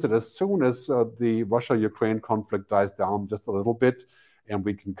convinced that as soon as the Russia-Ukraine conflict dies down just a little bit, and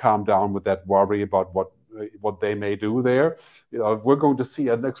we can calm down with that worry about what they may do there, we're going to see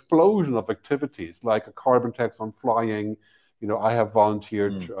an explosion of activities like a carbon tax on flying. I have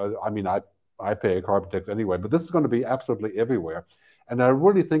volunteered. I pay a carbon tax anyway, but this is going to be absolutely everywhere. And I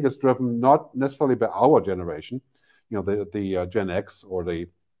really think it's driven not necessarily by our generation, the Gen X or the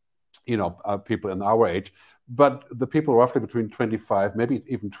people in our age, but the people roughly between 25, maybe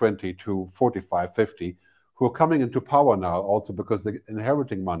even 20 to 45, 50, who are coming into power now also because they're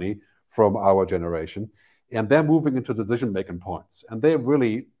inheriting money from our generation, and they're moving into decision-making points. And they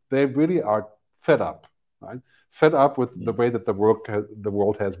really are fed up, right? Fed up with the way that the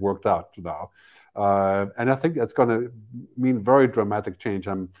world has worked out now. And I think that's going to mean very dramatic change.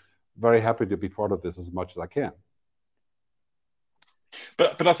 I'm very happy to be part of this as much as I can.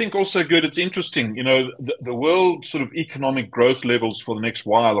 But I think also, Gerd, it's interesting, the world sort of economic growth levels for the next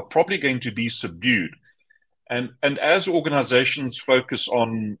while are probably going to be subdued. And as organizations focus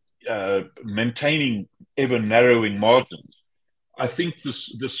on maintaining ever narrowing margins, I think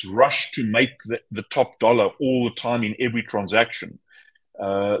this rush to make the top dollar all the time in every transaction,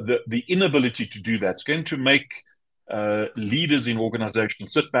 the inability to do that is going to make leaders in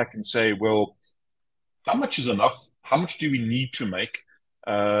organizations sit back and say, well, how much is enough? How much do we need to make?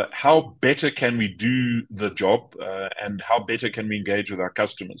 How better can we do the job? And how better can we engage with our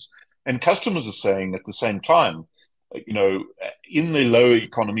customers? And customers are saying at the same time, in the lower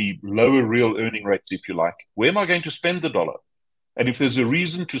economy, lower real earning rates, if you like, where am I going to spend the dollar? And if there's a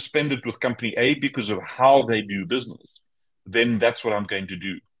reason to spend it with company A because of how they do business, then that's what I'm going to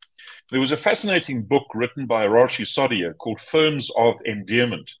do. There was a fascinating book written by Arashi Sodia called Firms of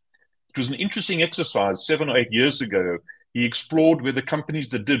Endearment. It was an interesting exercise 7 or 8 years ago. He explored whether companies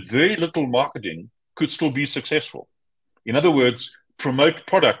that did very little marketing could still be successful. In other words, promote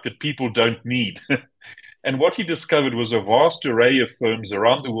product that people don't need. And what he discovered was a vast array of firms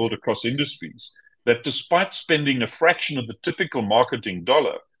around the world across industries that despite spending a fraction of the typical marketing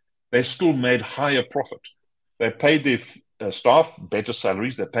dollar, they still made higher profit. They paid their staff better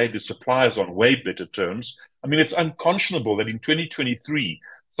salaries. They paid their suppliers on way better terms. I mean, it's unconscionable that in 2023,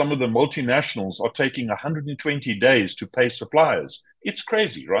 some of the multinationals are taking 120 days to pay suppliers. It's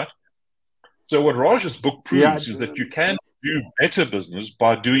crazy, right? So what Raj's book proves is that you can do better business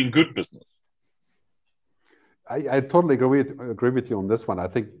by doing good business. I totally agree with you on this one. I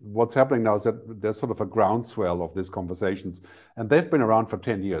think what's happening now is that there's sort of a groundswell of these conversations, and they've been around for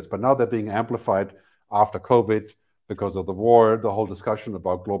 10 years, but now they're being amplified after COVID because of the war, the whole discussion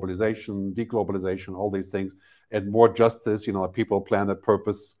about globalization, deglobalization, all these things, and more justice, a people, planet,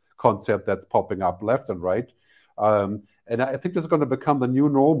 purpose concept that's popping up left and right. And I think this is going to become the new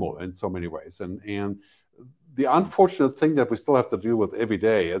normal in so many ways. And the unfortunate thing that we still have to deal with every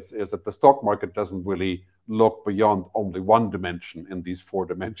day is that the stock market doesn't really look beyond only one dimension in these four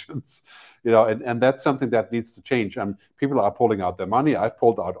dimensions, and that's something that needs to change. And people are pulling out their money. I've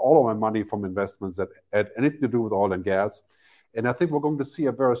pulled out all of my money from investments that had anything to do with oil and gas. And I think we're going to see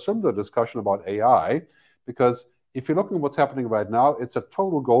a very similar discussion about AI, because if you're looking at what's happening right now, it's a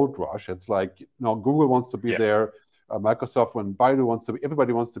total gold rush. It's like, Google wants to be there. Microsoft, when Baidu wants to be,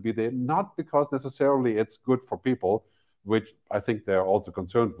 everybody wants to be there, not because necessarily it's good for people, which I think they're also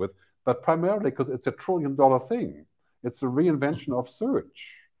concerned with, but primarily because it's a $1 trillion thing. It's a reinvention of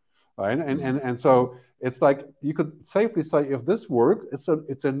search, right? And so it's like, you could safely say, if this works,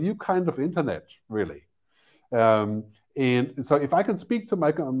 it's a new kind of internet, really. And so if I can speak to my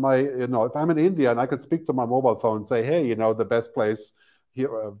if I'm in India and I can speak to my mobile phone and say, hey, the best place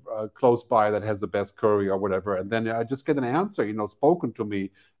here close by that has the best curry or whatever, and then I just get an answer, spoken to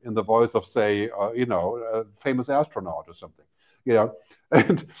me in the voice of, say, a famous astronaut or something,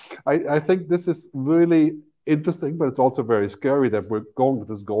 And I think this is really interesting, but it's also very scary that we're going with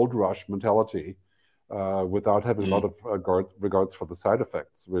this gold rush mentality without having a lot of regards for the side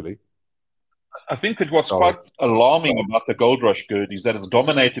effects, really. I think that what's quite alarming about the gold rush, Gerd, is that it's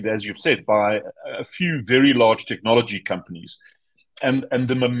dominated, as you've said, by a few very large technology companies. And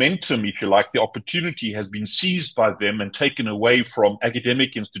the momentum, if you like, the opportunity has been seized by them and taken away from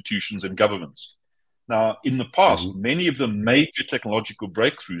academic institutions and governments. Now, in the past, many of the major technological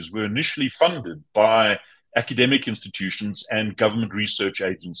breakthroughs were initially funded by academic institutions and government research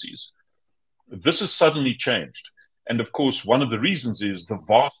agencies. This has suddenly changed. And of course, one of the reasons is the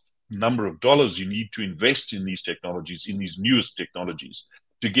vast number of dollars you need to invest in these technologies, in these newest technologies,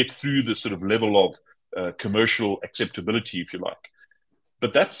 to get through the sort of level of commercial acceptability, if you like.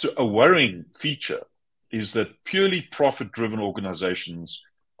 But that's a worrying feature, is that purely profit-driven organizations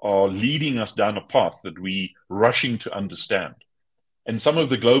are leading us down a path that we're rushing to understand. And some of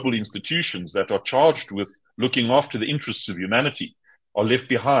the global institutions that are charged with looking after the interests of humanity are left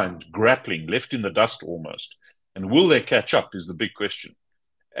behind, grappling, left in the dust almost. And will they catch up is the big question.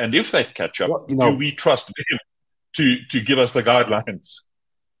 And if they catch up, do we trust them to give us the guidelines?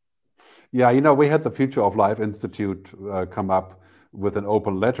 Yeah, we had the Future of Life Institute come up with an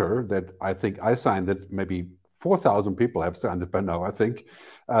open letter that I think I signed it, maybe 4,000 people have signed it by now, I think,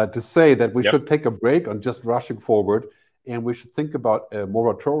 to say that we should take a break on just rushing forward, and we should think about a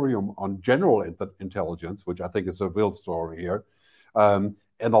moratorium on general intelligence, which I think is a real story here.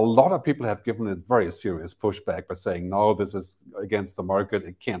 And a lot of people have given it very serious pushback by saying, no, this is against the market,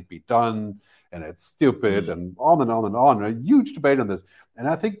 it can't be done, and it's stupid, and on and on and on. A huge debate on this. And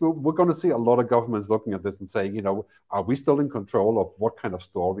I think we're going to see a lot of governments looking at this and saying, are we still in control of what kind of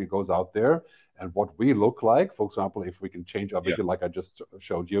story goes out there and what we look like? For example, if we can change our video, like I just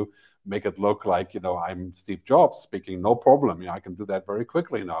showed you, make it look like, I'm Steve Jobs speaking, no problem. I can do that very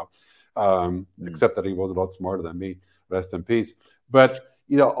quickly now, except that he was a lot smarter than me. Rest in peace. But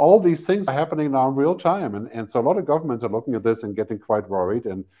all these things are happening now in real time. And so a lot of governments are looking at this and getting quite worried.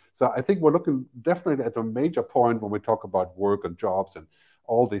 And so I think we're looking definitely at a major point when we talk about work and jobs and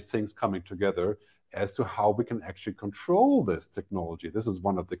all these things coming together as to how we can actually control this technology. This is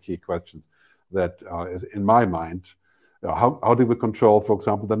one of the key questions that is in my mind. How do we control, for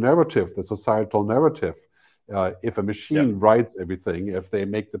example, the narrative, the societal narrative? If a machine writes everything, if they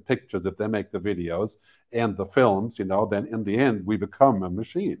make the pictures, if they make the videos and the films, then in the end, we become a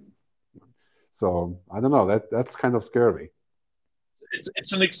machine. So I don't know, that's kind of scary.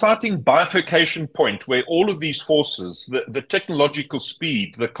 It's an exciting bifurcation point where all of these forces, the technological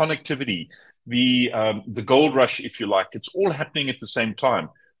speed, the connectivity, the gold rush, if you like, it's all happening at the same time,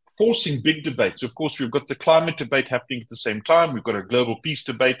 forcing big debates. Of course, we've got the climate debate happening at the same time. We've got a global peace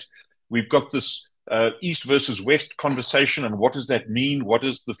debate. We've got this East versus West conversation, and what does that mean? What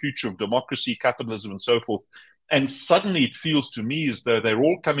is the future of democracy, capitalism, and so forth? And suddenly it feels to me as though they're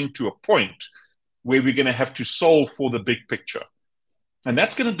all coming to a point where we're going to have to solve for the big picture. And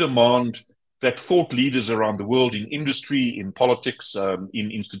that's going to demand that thought leaders around the world, in industry, in politics,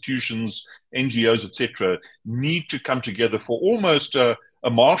 in institutions, NGOs, etc., need to come together for almost a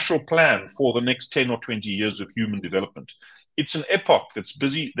Marshall Plan for the next 10 or 20 years of human development. It's an epoch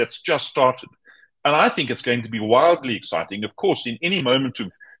that's just started. And I think it's going to be wildly exciting. Of course, in any moment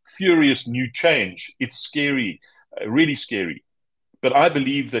of furious new change. It's scary, really scary. But I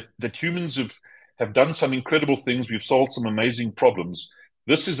believe that humans have done some incredible things. We've solved some amazing problems.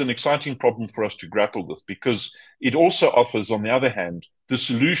 This is an exciting problem for us to grapple with because it also offers, on the other hand, the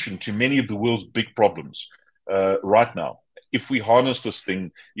solution to many of the world's big problems right now. If we harness this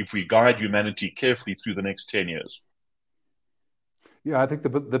thing, if we guide humanity carefully through the next 10 years. Yeah, I think the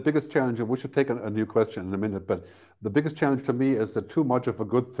biggest challenge, and we should take a new question in a minute, but the biggest challenge to me is the too much of a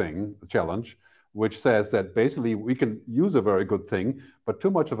good thing challenge, which says that basically we can use a very good thing, but too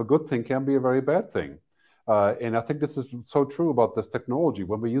much of a good thing can be a very bad thing. And I think this is so true about this technology.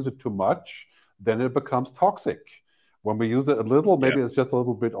 When we use it too much, then it becomes toxic. When we use it a little, maybe it's just a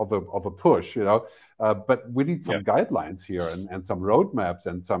little bit of a push, you know. But we need some guidelines here and some roadmaps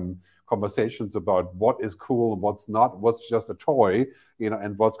and some conversations about what is cool and what's not, what's just a toy, you know,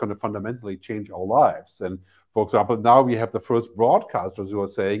 and what's going to fundamentally change our lives. And for example, now we have the first broadcasters who are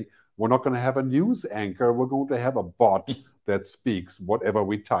saying, we're not going to have a news anchor, we're going to have a bot that speaks whatever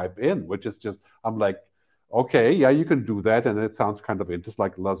we type in, which is just, I'm like, okay, yeah, you can do that. And it sounds kind of interesting,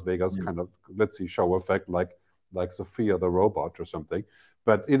 like Las Vegas kind of, let's see, show effect, like Sophia the robot or something.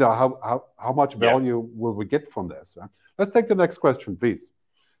 But, you know, how much value will we get from this? Right? Let's take the next question, please.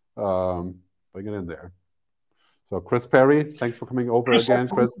 Bring it in there. So Chris Perry, thanks for coming over again,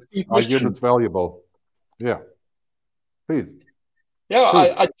 Chris. Are humans valuable? Yeah, please.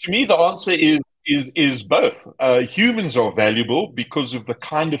 Yeah, to me, the answer is both. Humans are valuable because of the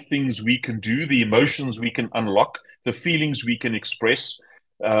kind of things we can do, the emotions we can unlock, the feelings we can express,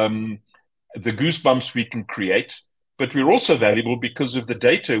 the goosebumps we can create. But we're also valuable because of the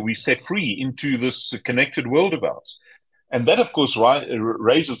data we set free into this connected world of ours. And that, of course,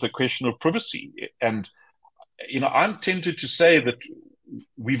 raises the question of privacy. And, you know, I'm tempted to say that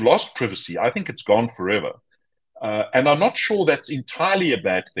we've lost privacy. I think it's gone forever. And I'm not sure that's entirely a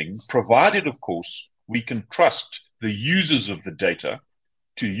bad thing, provided, of course, we can trust the users of the data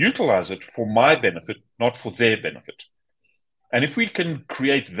to utilize it for my benefit, not for their benefit. And if we can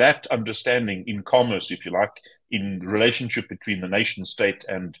create that understanding in commerce, if you like, in relationship between the nation state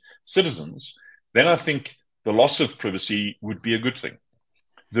and citizens, then I think the loss of privacy would be a good thing.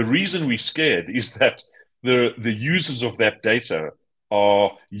 The reason we're scared is that the users of that data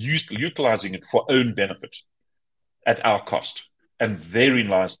are utilizing it for own benefit at our cost. And therein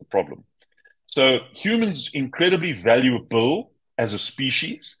lies the problem. So humans incredibly valuable as a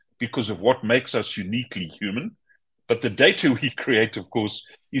species because of what makes us uniquely human. But the data we create, of course,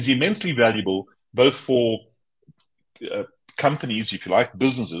 is immensely valuable, both for companies, if you like,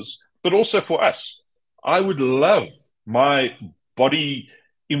 businesses, but also for us. I would love my body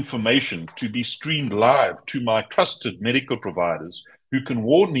information to be streamed live to my trusted medical providers who can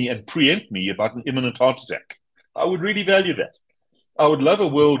warn me and preempt me about an imminent heart attack. I would really value that. I would love a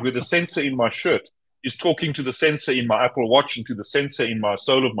world where the sensor in my shirt is talking to the sensor in my Apple Watch and to the sensor in my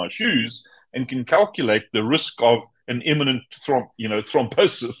sole of my shoes and can calculate the risk of an imminent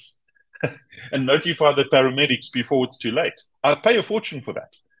thrombosis and notify the paramedics before it's too late. I'd pay a fortune for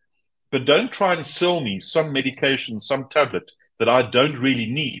that. But don't try and sell me some medication, some tablet that I don't really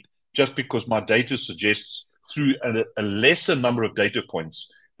need just because my data suggests through a lesser number of data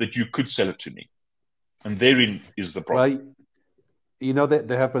points that you could sell it to me. And therein is the problem. Well, you know,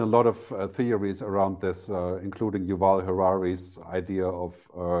 there have been a lot of theories around this, including Yuval Harari's idea of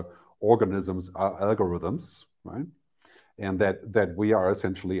organisms are algorithms, right? And that we are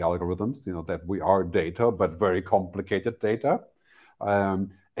essentially algorithms, you know, that we are data, but very complicated data.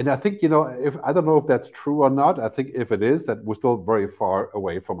 And I think, you know, I don't know if that's true or not. I think if it is, that we're still very far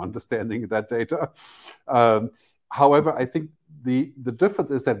away from understanding that data. However, I think the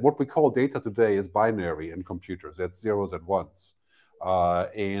difference is that what we call data today is binary in computers. It's zeros and ones.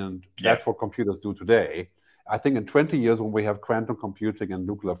 And that's what computers do today. I think in 20 years, when we have quantum computing and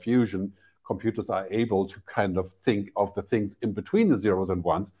nuclear fusion, computers are able to kind of think of the things in between the zeros and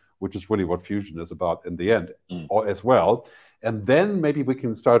ones, which is really what fusion is about in the end, or as well. And then maybe we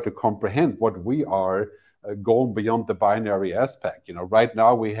can start to comprehend what we are going beyond the binary aspect. You know, right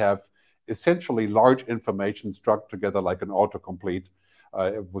now we have essentially large information struck together like an autocomplete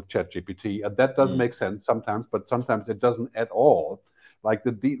with ChatGPT, and that does make sense sometimes, but sometimes it doesn't at all. Like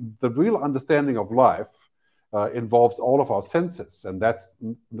the real understanding of life involves all of our senses, and that's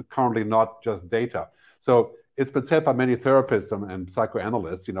currently not just data. So it's been said by many therapists and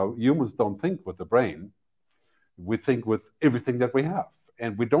psychoanalysts, you know, humans don't think with the brain. We think with everything that we have.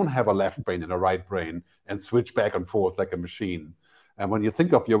 And we don't have a left brain and a right brain and switch back and forth like a machine. And when you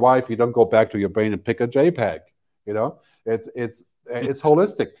think of your wife, you don't go back to your brain and pick a JPEG, you know? It's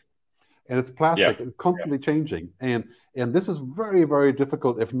holistic. and it's plastic, it's constantly changing. And this is very, very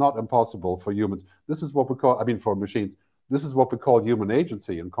difficult, if not impossible, for humans. This is what we call, I mean, for machines, this is what we call human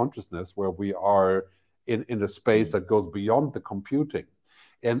agency and consciousness, where we are in a space that goes beyond the computing.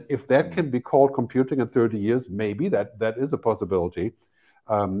 And if that can be called computing in 30 years, maybe that is a possibility.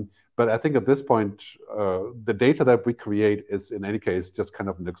 But I think at this point, the data that we create is, in any case, just kind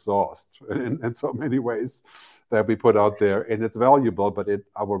of an exhaust in so many ways that we put out there. And it's valuable, but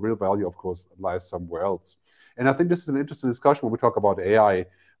our real value, of course, lies somewhere else. And I think this is an interesting discussion when we talk about AI,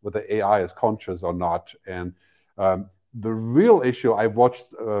 whether AI is conscious or not. And the real issue, I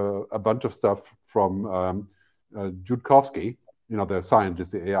watched a bunch of stuff from Judkowsky, the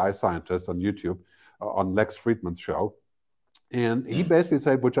scientist, the AI scientist on YouTube, on Lex Friedman's show. And he basically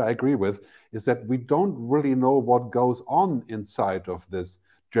said, which I agree with, is that we don't really know what goes on inside of this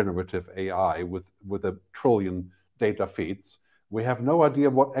generative AI with 1 trillion data feeds. We have no idea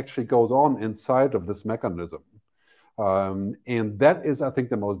what actually goes on inside of this mechanism. And that is, I think,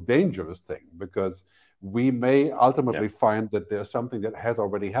 the most dangerous thing, because we may ultimately find that there's something that has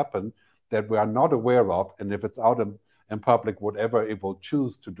already happened that we are not aware of. And if it's out in public, whatever it will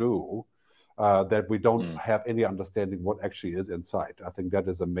choose to do, that we don't have any understanding what actually is inside. I think that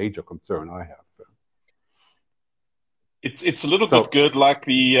is a major concern I have. It's a little bit good, like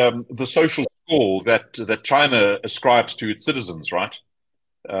the social score that China ascribes to its citizens, right?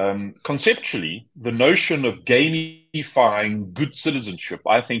 Conceptually, the notion of gamifying good citizenship,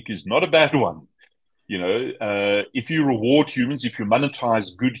 I think, is not a bad one. If you reward humans, if you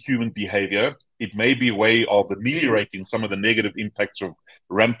monetize good human behavior, it may be a way of ameliorating some of the negative impacts of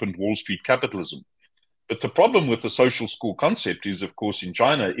rampant Wall Street capitalism. But the problem with the social score concept is, of course, in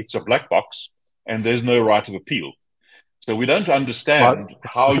China, it's a black box and there's no right of appeal. So we don't understand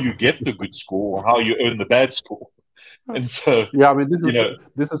how you get the good score or how you earn the bad score. And so, I mean,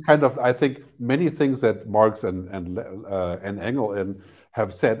 this is kind of, I think, many things that Marx and Engel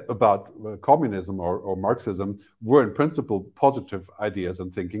have said about communism or Marxism were in principle positive ideas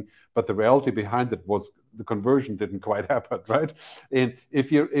and thinking, but the reality behind it was the conversion didn't quite happen, right? And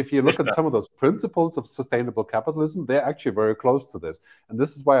if you look at some of those principles of sustainable capitalism, they're actually very close to this. And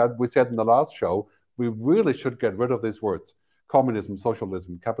this is why we said in the last show, we really should get rid of these words: communism,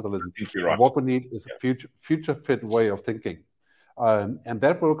 socialism, capitalism. Right. What we need is a future fit way of thinking. And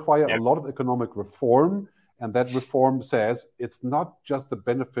that will require a lot of economic reform. And that reform says it's not just the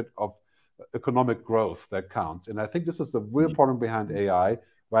benefit of economic growth that counts. And I think this is the real problem behind AI.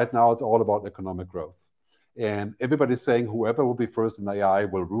 Right now, it's all about economic growth. And everybody's saying whoever will be first in AI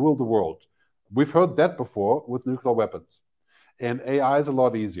will rule the world. We've heard that before with nuclear weapons. And AI is a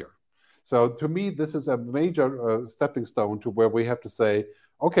lot easier. So to me, this is a major stepping stone to where we have to say,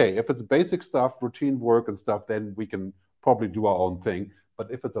 okay, if it's basic stuff, routine work and stuff, then we can probably do our own thing.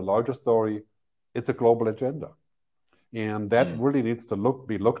 But if it's a larger story, it's a global agenda. And that really needs to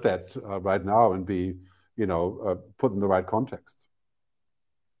be looked at right now and be, put in the right context.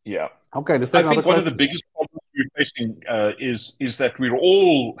 Yeah. Okay. I think one of the biggest problems we're facing is that we're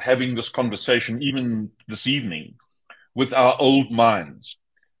all having this conversation, even this evening, with our old minds,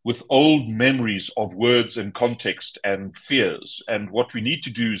 with old memories of words and context and fears. And what we need to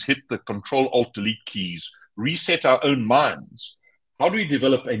do is hit the Control-Alt-Delete keys, reset our own minds. How do we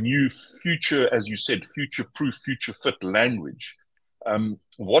develop a new future, as you said, future-proof, future-fit language?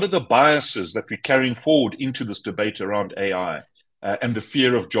 What are the biases that we're carrying forward into this debate around AI and the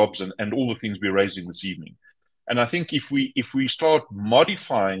fear of jobs and all the things we're raising this evening? And I think if we start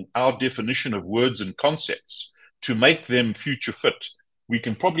modifying our definition of words and concepts to make them future-fit, we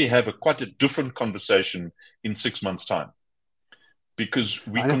can probably have quite a different conversation in 6 months' time, because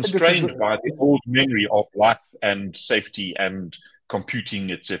we're constrained by the old memory of life and safety and computing,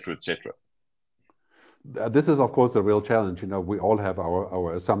 etc., etc. This is, of course, a real challenge. We all have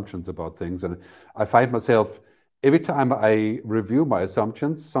our assumptions about things. And I find myself, every time I review my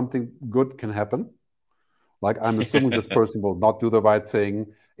assumptions, something good can happen. Like I'm assuming this person will not do the right thing,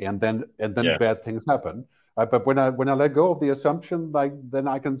 and then bad things happen. But when I let go of the assumption, then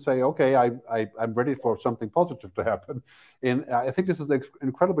I can say, okay, I'm ready for something positive to happen. And I think this is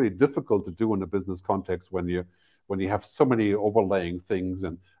incredibly difficult to do in a business context when you have so many overlaying things,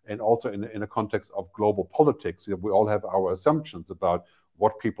 and also in a context of global politics. We all have our assumptions about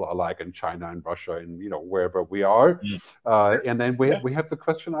what people are like in China and Russia and wherever we are, and then we have to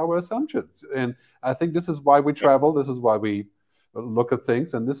question our assumptions. And I think this is why we travel. This is why we look at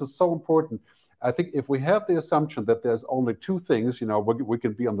things, and this is so important. I think if we have the assumption that there's only two things, we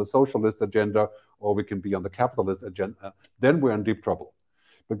can be on the socialist agenda or we can be on the capitalist agenda, then we're in deep trouble.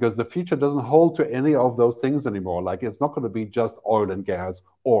 because the future doesn't hold to any of those things anymore. Like, it's not going to be just oil and gas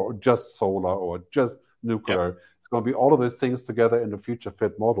or just solar or just nuclear. Yep. It's going to be all of those things together in a future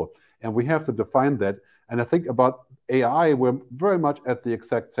fit model. And we have to define that. And I think about AI, we're very much at the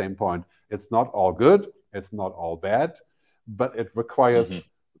exact same point. It's not all good, it's not all bad, but it requires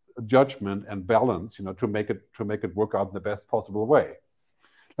judgment and balance, to make it work out in the best possible way.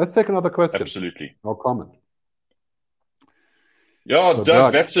 Let's take another question. Absolutely. No comment. Yeah, so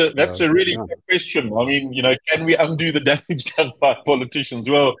Doug, that's a really good question. I mean, can we undo the damage done by politicians?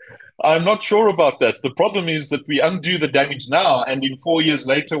 Well, I'm not sure about that. The problem is that we undo the damage now, and in 4 years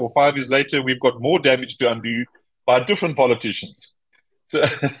later or 5 years later, we've got more damage to undo by different politicians. So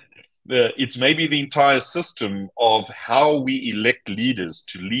it's maybe the entire system of how we elect leaders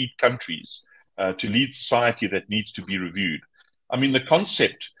to lead countries, to lead society, that needs to be reviewed. I mean, the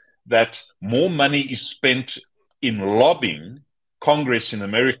concept that more money is spent in lobbying Congress in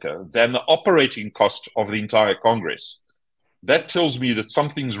America than the operating cost of the entire Congress, that tells me that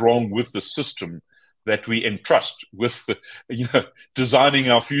something's wrong with the system that we entrust with, designing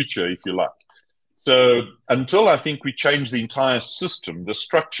our future, if you like. So until I think we change the entire system, the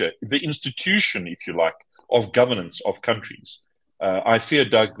structure, the institution, if you like, of governance of countries, I fear,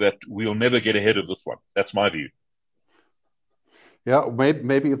 Doug, that we'll never get ahead of this one. That's my view. Yeah,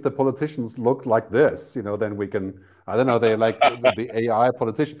 maybe if the politicians look like this, then we can, I don't know, they're like the AI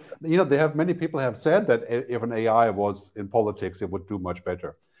politician. Many people have said that if an AI was in politics, it would do much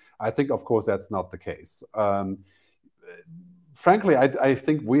better. I think, of course, that's not the case. Frankly, I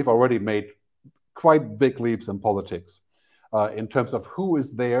think we've already made quite big leaps in politics in terms of who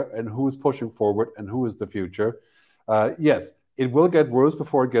is there and who is pushing forward and who is the future. Yes, it will get worse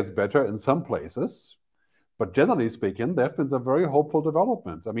before it gets better in some places. But generally speaking, there have been some very hopeful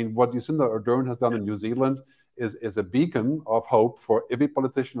developments. I mean, what Jacinda Ardern has done in New Zealand is a beacon of hope for every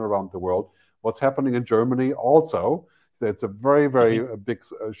politician around the world. What's happening in Germany also, so it's a very, very big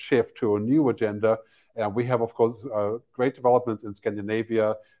shift to a new agenda. And we have, of course, great developments in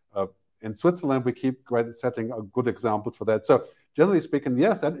Scandinavia. In Switzerland, we keep setting good examples for that. So generally speaking,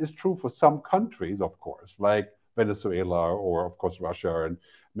 yes, that is true for some countries, of course, like Venezuela or, of course, Russia and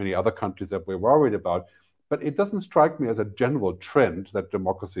many other countries that we're worried about. But it doesn't strike me as a general trend that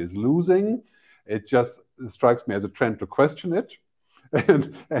democracy is losing. It just strikes me as a trend to question it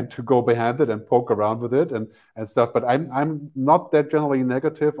and to go behind it and poke around with it and stuff. But I'm not that generally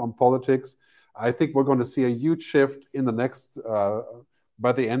negative on politics. I think we're going to see a huge shift in the next,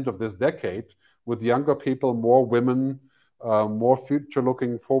 by the end of this decade, with younger people, more women, more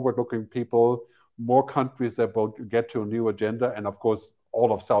future-looking, forward-looking people, more countries that will get to a new agenda. And of course,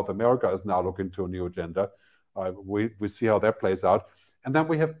 all of South America is now looking to a new agenda. We see how that plays out. And then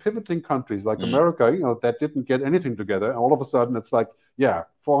we have pivoting countries like America, that didn't get anything together. And all of a sudden it's like,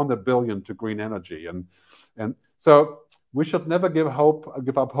 400 billion to green energy. And so we should never give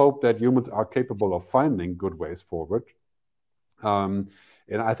up hope that humans are capable of finding good ways forward. And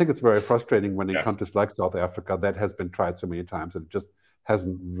I think it's very frustrating when in countries like South Africa, that has been tried so many times and it just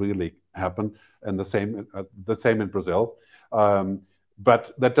hasn't really happened. And the same in Brazil.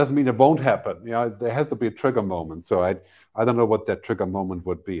 But that doesn't mean it won't happen. There has to be a trigger moment. So I don't know what that trigger moment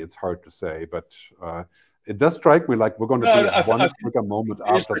would be. It's hard to say, but it does strike me like we're going to be at one trigger moment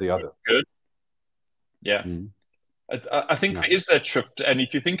after the other. Good. Yeah. I think there is that shift. And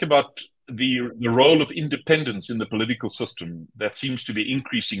if you think about the role of independence in the political system, that seems to be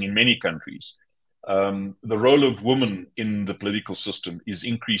increasing in many countries. The role of women in the political system is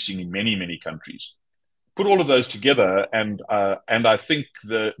increasing in many, many countries. Put all of those together, and I think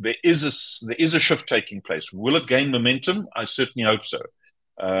there is a shift taking place. Will it gain momentum? I certainly hope so.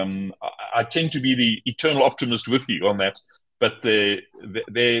 I tend to be the eternal optimist with you on that, but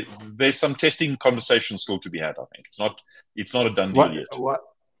there's some testing conversations still to be had. I think it's not a done deal yet.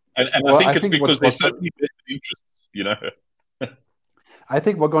 And I think it's because there's certainly vested interest. I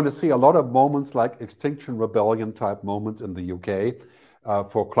think we're going to see a lot of moments like Extinction Rebellion type moments in the UK.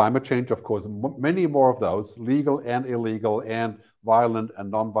 For climate change, of course, many more of those, legal and illegal and violent and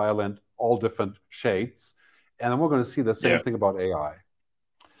non-violent, all different shades. And then we're going to see the same thing about AI.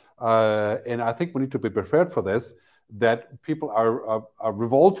 And I think we need to be prepared for this, that people are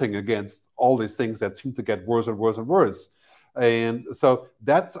revolting against all these things that seem to get worse and worse and worse. And so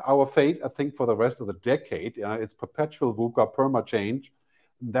that's our fate, I think, for the rest of the decade. It's perpetual VUCA perma-change.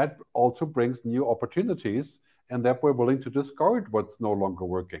 That also brings new opportunities, and that we're willing to discard what's no longer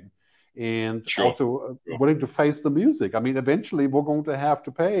working. And also willing to face the music. I mean, eventually we're going to have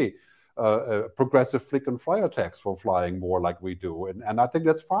to pay a progressive flick and flyer tax for flying more like we do. And I think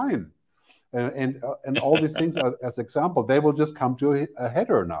that's fine. And all these things as example, they will just come to a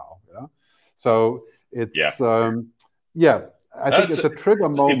header now. So it's I think it's a trigger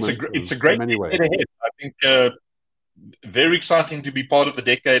moment. It's a great in many ways. ahead. I think very exciting to be part of the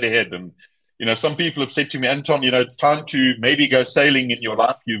decade ahead. And some people have said to me, Anton, it's time to maybe go sailing in your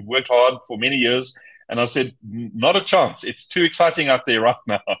life. You've worked hard for many years. And I said, not a chance. It's too exciting out there right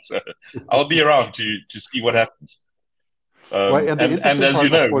now. So I'll be around to see what happens. And as you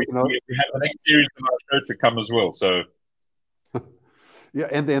know, we have the next series of our show to come as well. So. Yeah,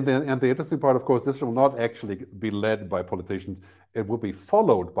 and the interesting part, of course, this will not actually be led by politicians. It will be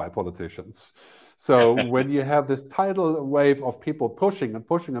followed by politicians. So when you have this tidal wave of people pushing and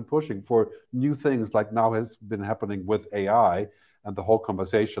pushing and pushing for new things, like now has been happening with AI and the whole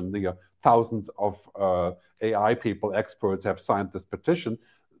conversation, thousands of AI people, experts have signed this petition.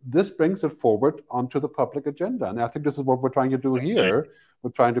 This brings it forward onto the public agenda. And I think this is what we're trying to do here.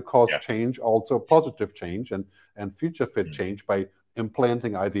 We're trying to cause change, also positive change and future fit change by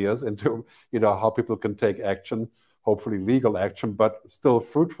implanting ideas into how people can take action, hopefully legal action, but still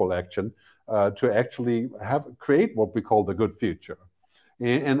fruitful action, to actually create what we call the good future.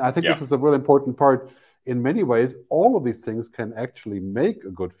 And I think this is a really important part. In many ways, all of these things can actually make a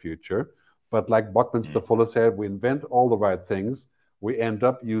good future, but like Buckminster Fuller said, we invent all the right things, we end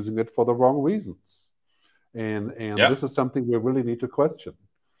up using it for the wrong reasons. And this is something we really need to question.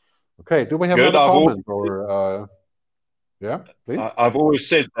 Okay, do we have another comment? Yeah, please. I've always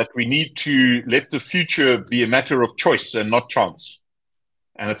said that we need to let the future be a matter of choice and not chance.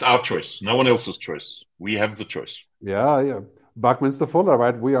 And it's our choice, no one else's choice. We have the choice. Yeah. Buckminster Fuller,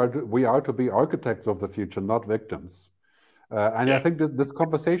 right? We are to be architects of the future, not victims. I think that this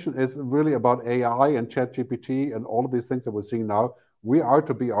conversation is really about AI and ChatGPT and all of these things that we're seeing now. We are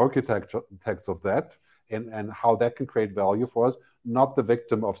to be architects of that and how that can create value for us, not the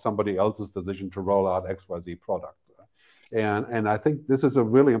victim of somebody else's decision to roll out XYZ product. And I think this is a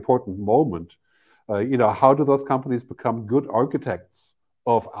really important moment. How do those companies become good architects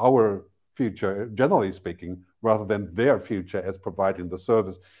of our future, generally speaking, rather than their future as providing the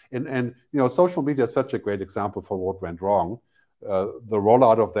service? And social media is such a great example for what went wrong. The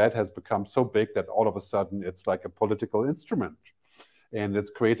rollout of that has become so big that all of a sudden it's like a political instrument. And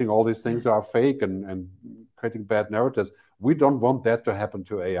it's creating all these things that are fake and creating bad narratives. We don't want that to happen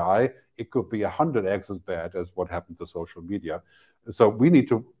to AI. It could be 100x as bad as what happened to social media. So we need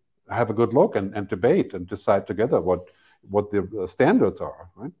to have a good look and debate and decide together what the standards are,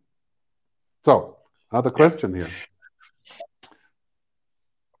 right? So, another question here.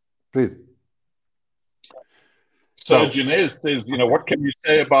 Please. So Janez says, what can you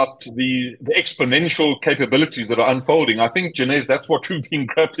say about the exponential capabilities that are unfolding? I think, Janez, that's what we've been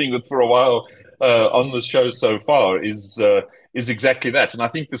grappling with for a while on the show so far is exactly that. And I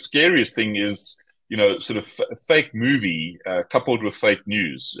think the scariest thing is, sort of fake movie coupled with fake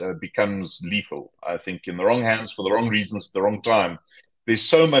news becomes lethal. I think in the wrong hands for the wrong reasons at the wrong time. There's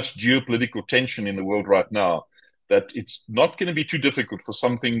so much geopolitical tension in the world right now that it's not going to be too difficult for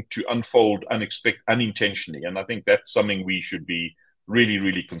something to unfold unintentionally. And I think that's something we should be really,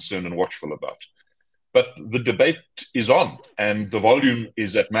 really concerned and watchful about. But the debate is on and the volume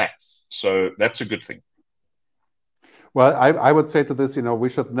is at max. So that's a good thing. Well, I would say to this, we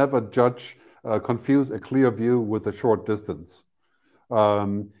should never confuse a clear view with a short distance.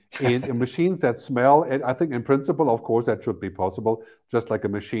 In machines that smell, and I think in principle, of course, that should be possible, just like a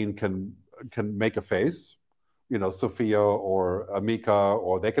machine can make a face. Sophia or Amika,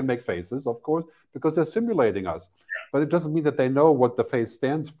 or they can make faces, of course, because they're simulating us. But it doesn't mean that they know what the face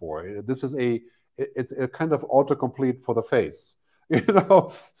stands for. This is it's a kind of autocomplete for the face,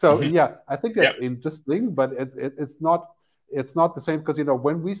 So I think that's interesting, but it's not the same because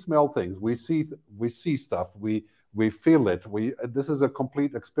when we smell things, we see stuff, we feel it. This is a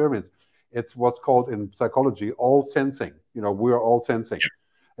complete experience. It's what's called in psychology all sensing. We're all sensing. Yeah.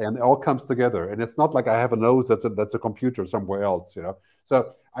 And it all comes together, and it's not like I have a nose that's a computer somewhere else,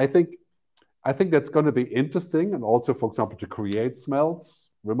 So I think that's going to be interesting, and also, for example, to create smells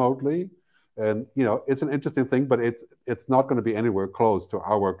remotely, and it's an interesting thing, but it's not going to be anywhere close to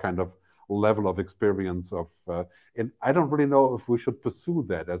our kind of level of experience of. And I don't really know if we should pursue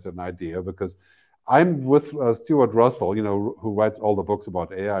that as an idea, because I'm with Stuart Russell, who writes all the books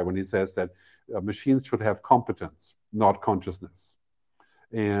about AI, when he says that machines should have competence, not consciousness.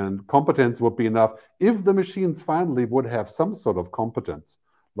 And competence would be enough if the machines finally would have some sort of competence,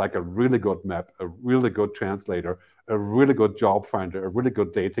 like a really good map, a really good translator, a really good job finder, a really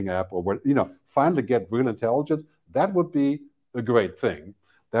good dating app, or finally get real intelligence. That would be a great thing.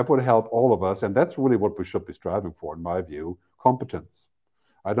 That would help all of us, and that's really what we should be striving for, in my view, competence.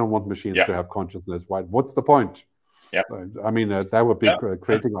 I don't want machines Yeah. to have consciousness. What's the point? Yeah. I mean, that would be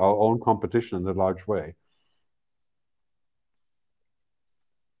creating our own competition in a large way.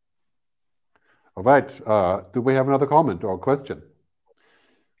 All right. Do we have another comment or question?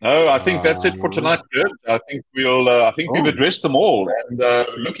 No, I think that's it for tonight, Gerd. I think we've addressed them all, and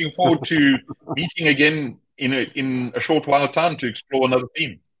looking forward to meeting again in a short while of time to explore another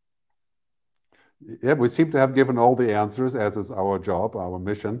theme. Yeah, we seem to have given all the answers, as is our job, our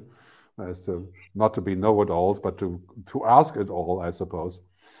mission, as to not to be know-it-alls, but to ask it all, I suppose.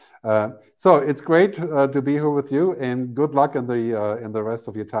 So it's great to be here with you, and good luck in the rest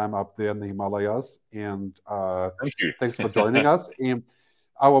of your time up there in the Himalayas. And thank you. Thanks for joining us. And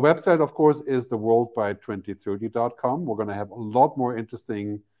our website, of course, is theworldby2030.com. We're going to have a lot more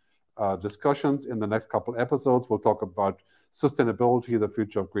interesting discussions in the next couple episodes. We'll talk about sustainability, the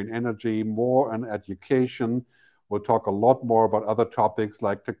future of green energy, more on education. We'll talk a lot more about other topics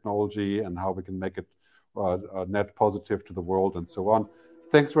like technology and how we can make it net positive to the world and so on.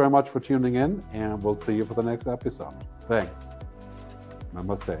 Thanks very much for tuning in, and we'll see you for the next episode. Thanks.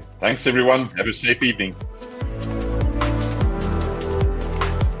 Namaste. Thanks, everyone. Have a safe evening.